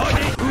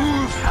 Body!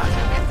 Who's had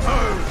it?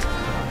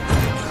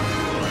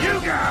 You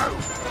go!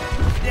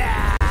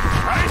 Yeah!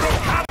 Rival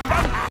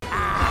captain!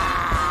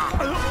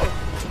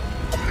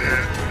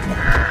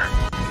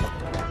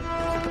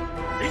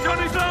 He's on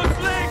his last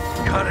legs.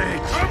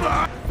 Courage! Come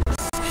on!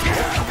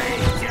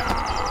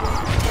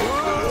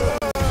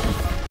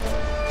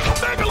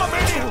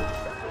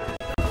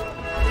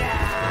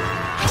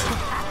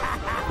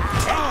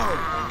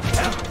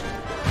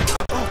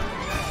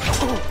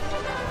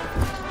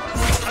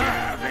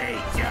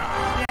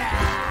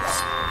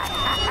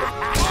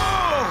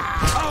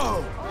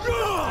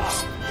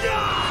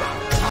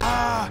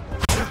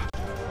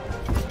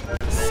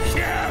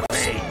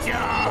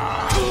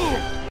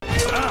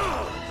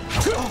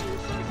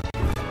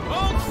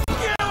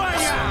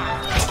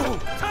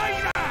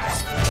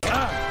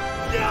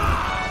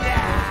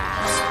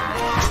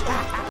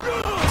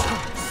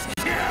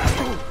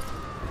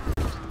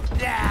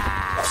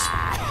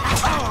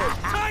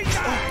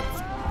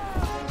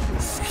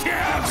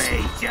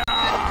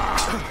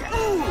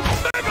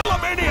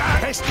 Megalomania!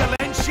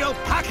 Pestilential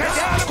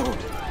pachyderm!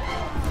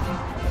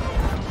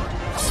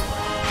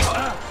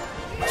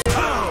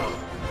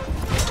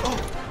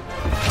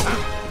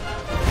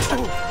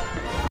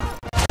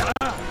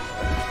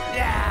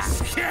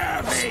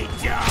 Scurvy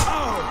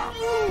dog!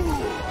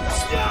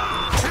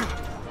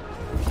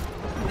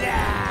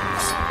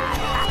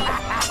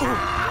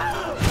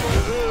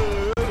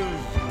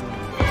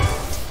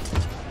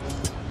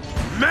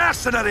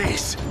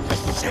 Mercenaries!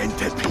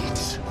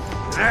 Centipedes!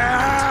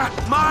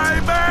 My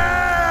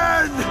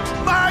men!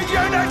 My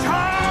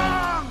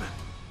unicorn!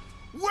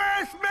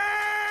 With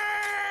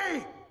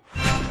me!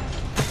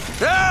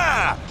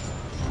 Ah!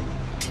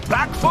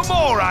 Back for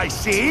more, I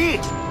see!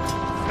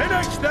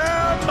 Finish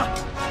them!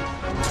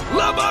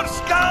 Lubber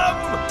scum!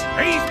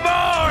 He's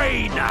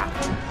mine!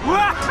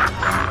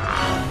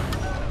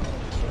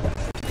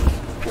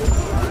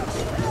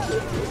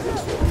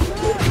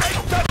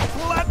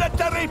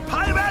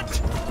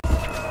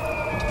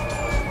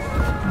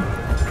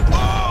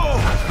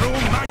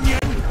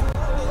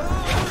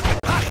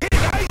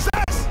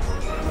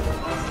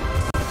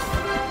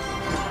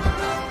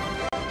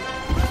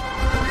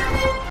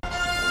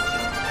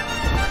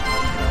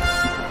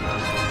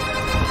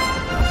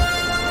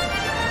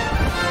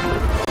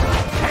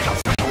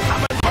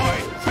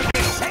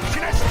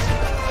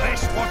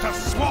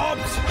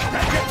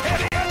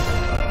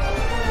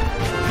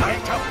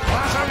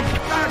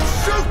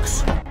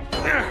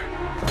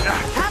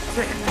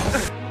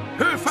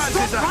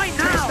 Stop right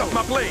now! Stop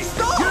my blade!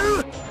 Stop!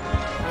 You...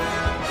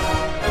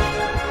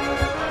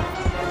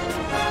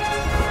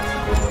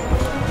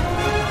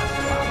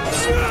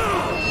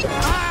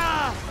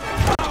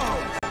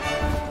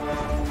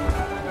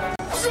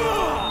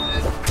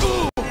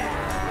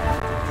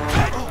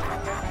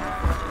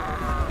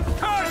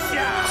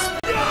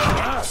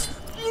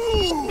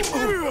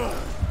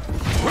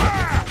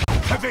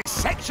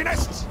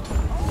 Sectionists!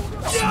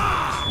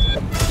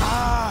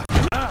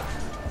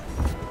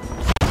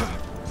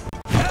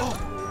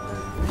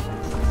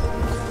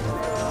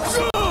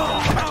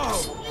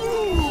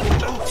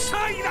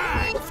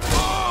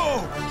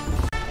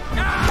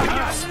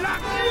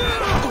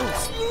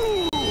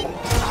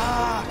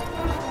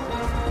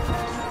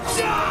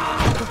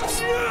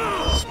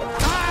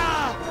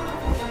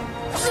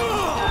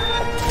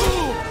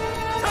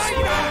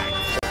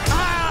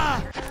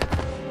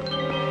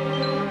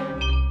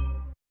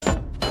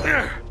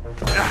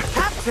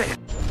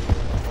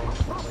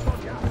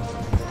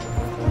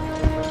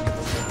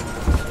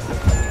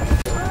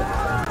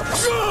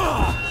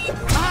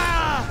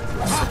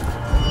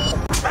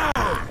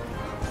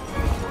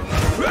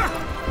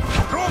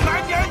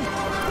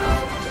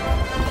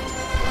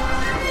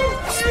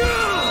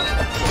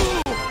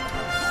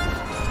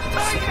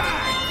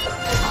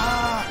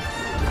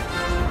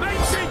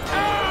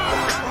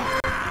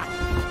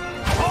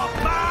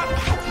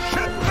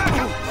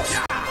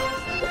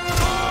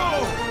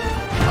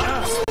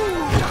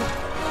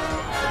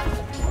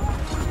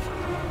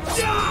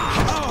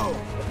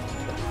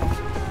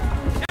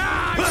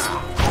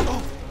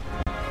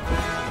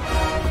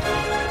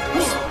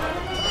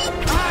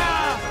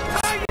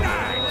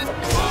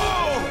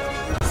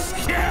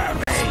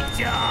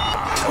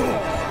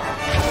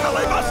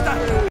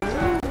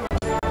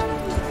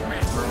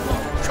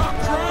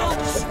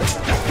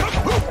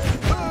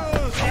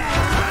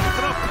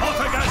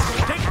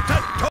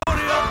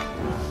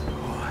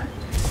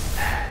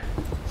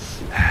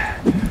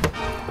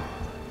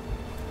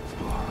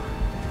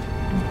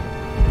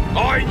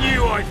 I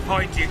knew I'd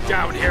find you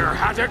down here,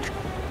 Haddock!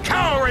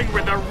 Cowering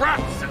with the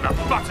rats in the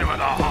bottom of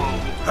the hole!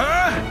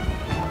 Huh?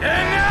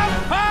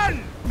 Enough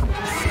fun!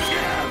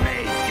 Scare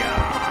me,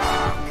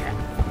 dog!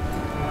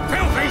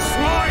 Filthy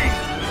swine!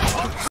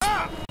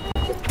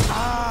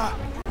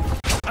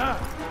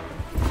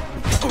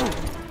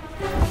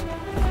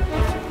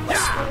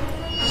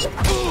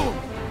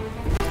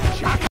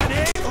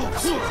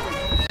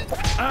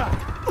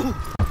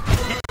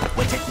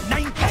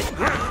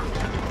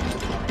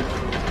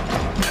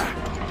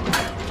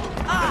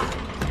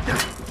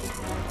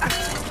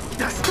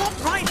 Stop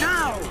right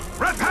now!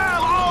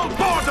 Repel all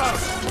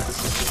borders!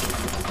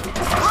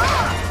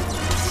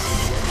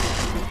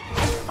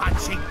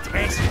 Fancy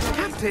test!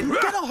 Captain,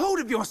 get a hold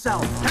of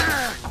yourself!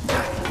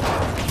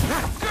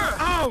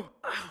 Oh!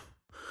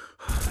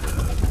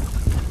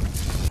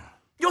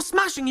 You're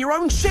smashing your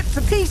own ship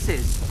to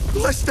pieces!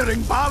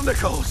 Blistering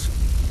barnacles!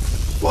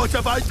 What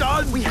have I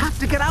done? We have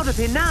to get out of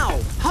here now!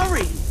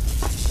 Hurry!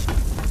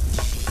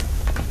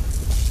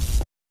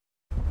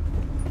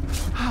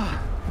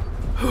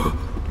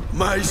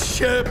 My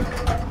ship!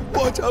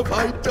 What have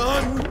I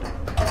done?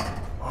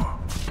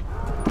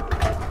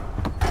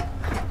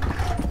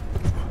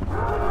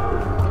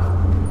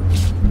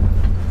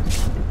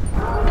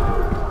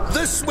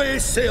 This way,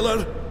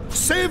 sailor!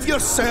 Save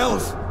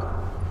yourself!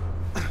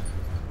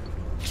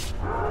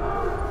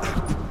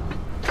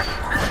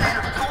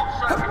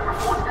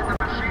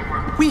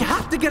 We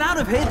have to get out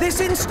of here this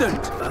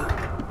instant!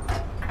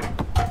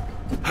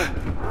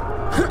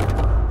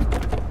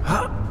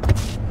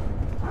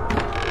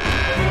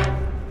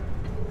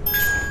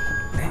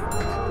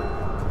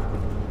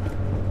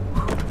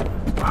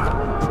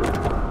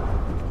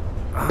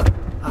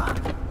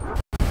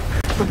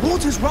 The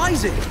water's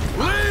rising!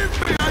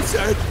 Leave me, I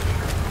said!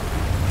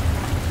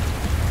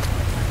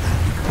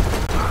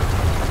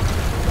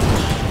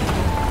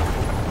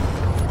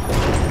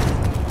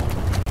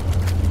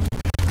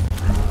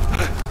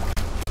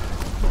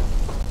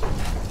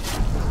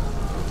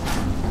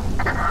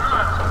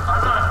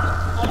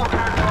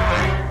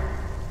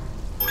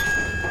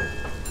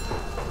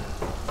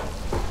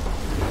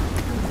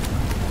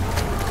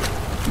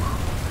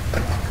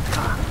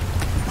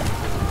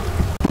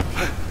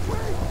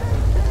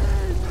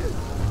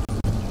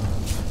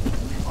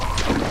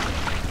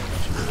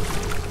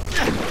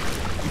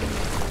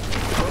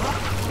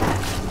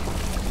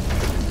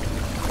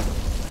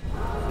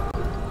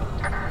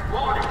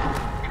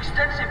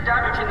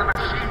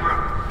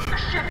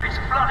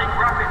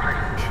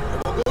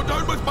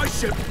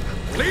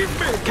 Leave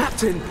me!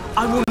 Captain,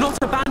 I will not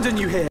abandon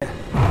you here.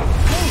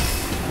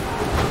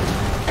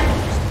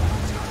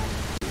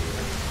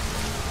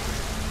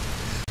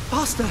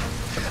 Faster!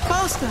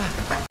 Faster!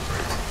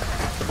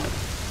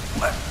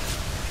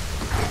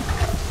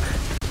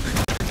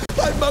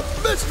 I'm a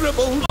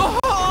miserable...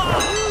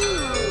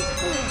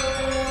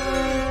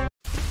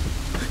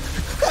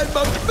 I'm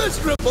a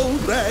miserable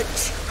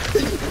wretch!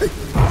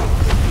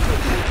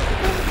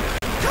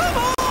 Come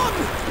on!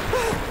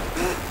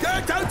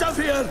 Get out of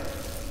here!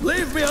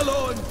 Leave me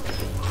alone!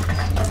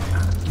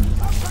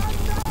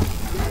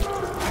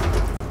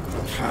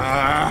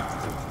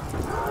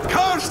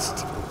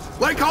 Cursed!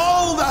 Like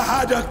all the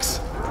Haddocks!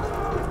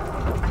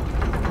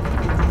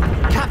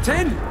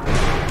 Captain!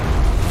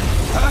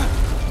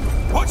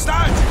 What's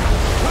that?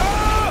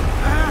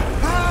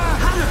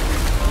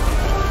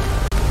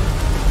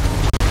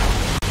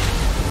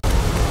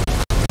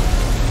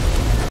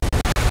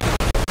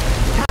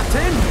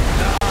 Captain!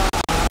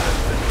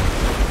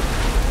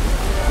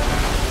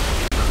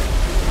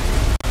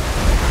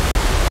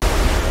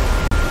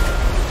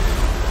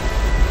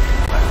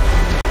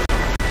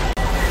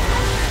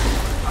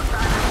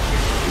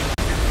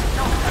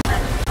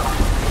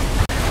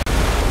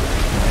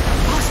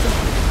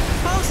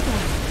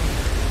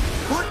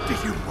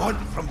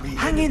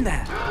 Hang in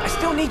there. I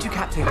still need you,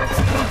 Captain.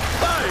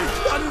 Hey,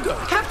 thunder!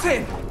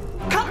 Captain!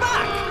 Come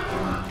back!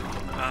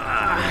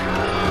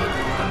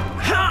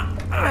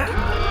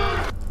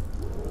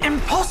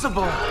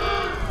 Impossible!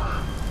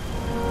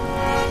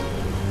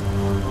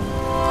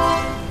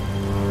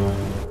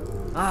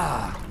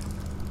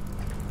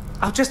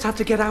 I'll just have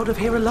to get out of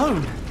here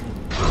alone.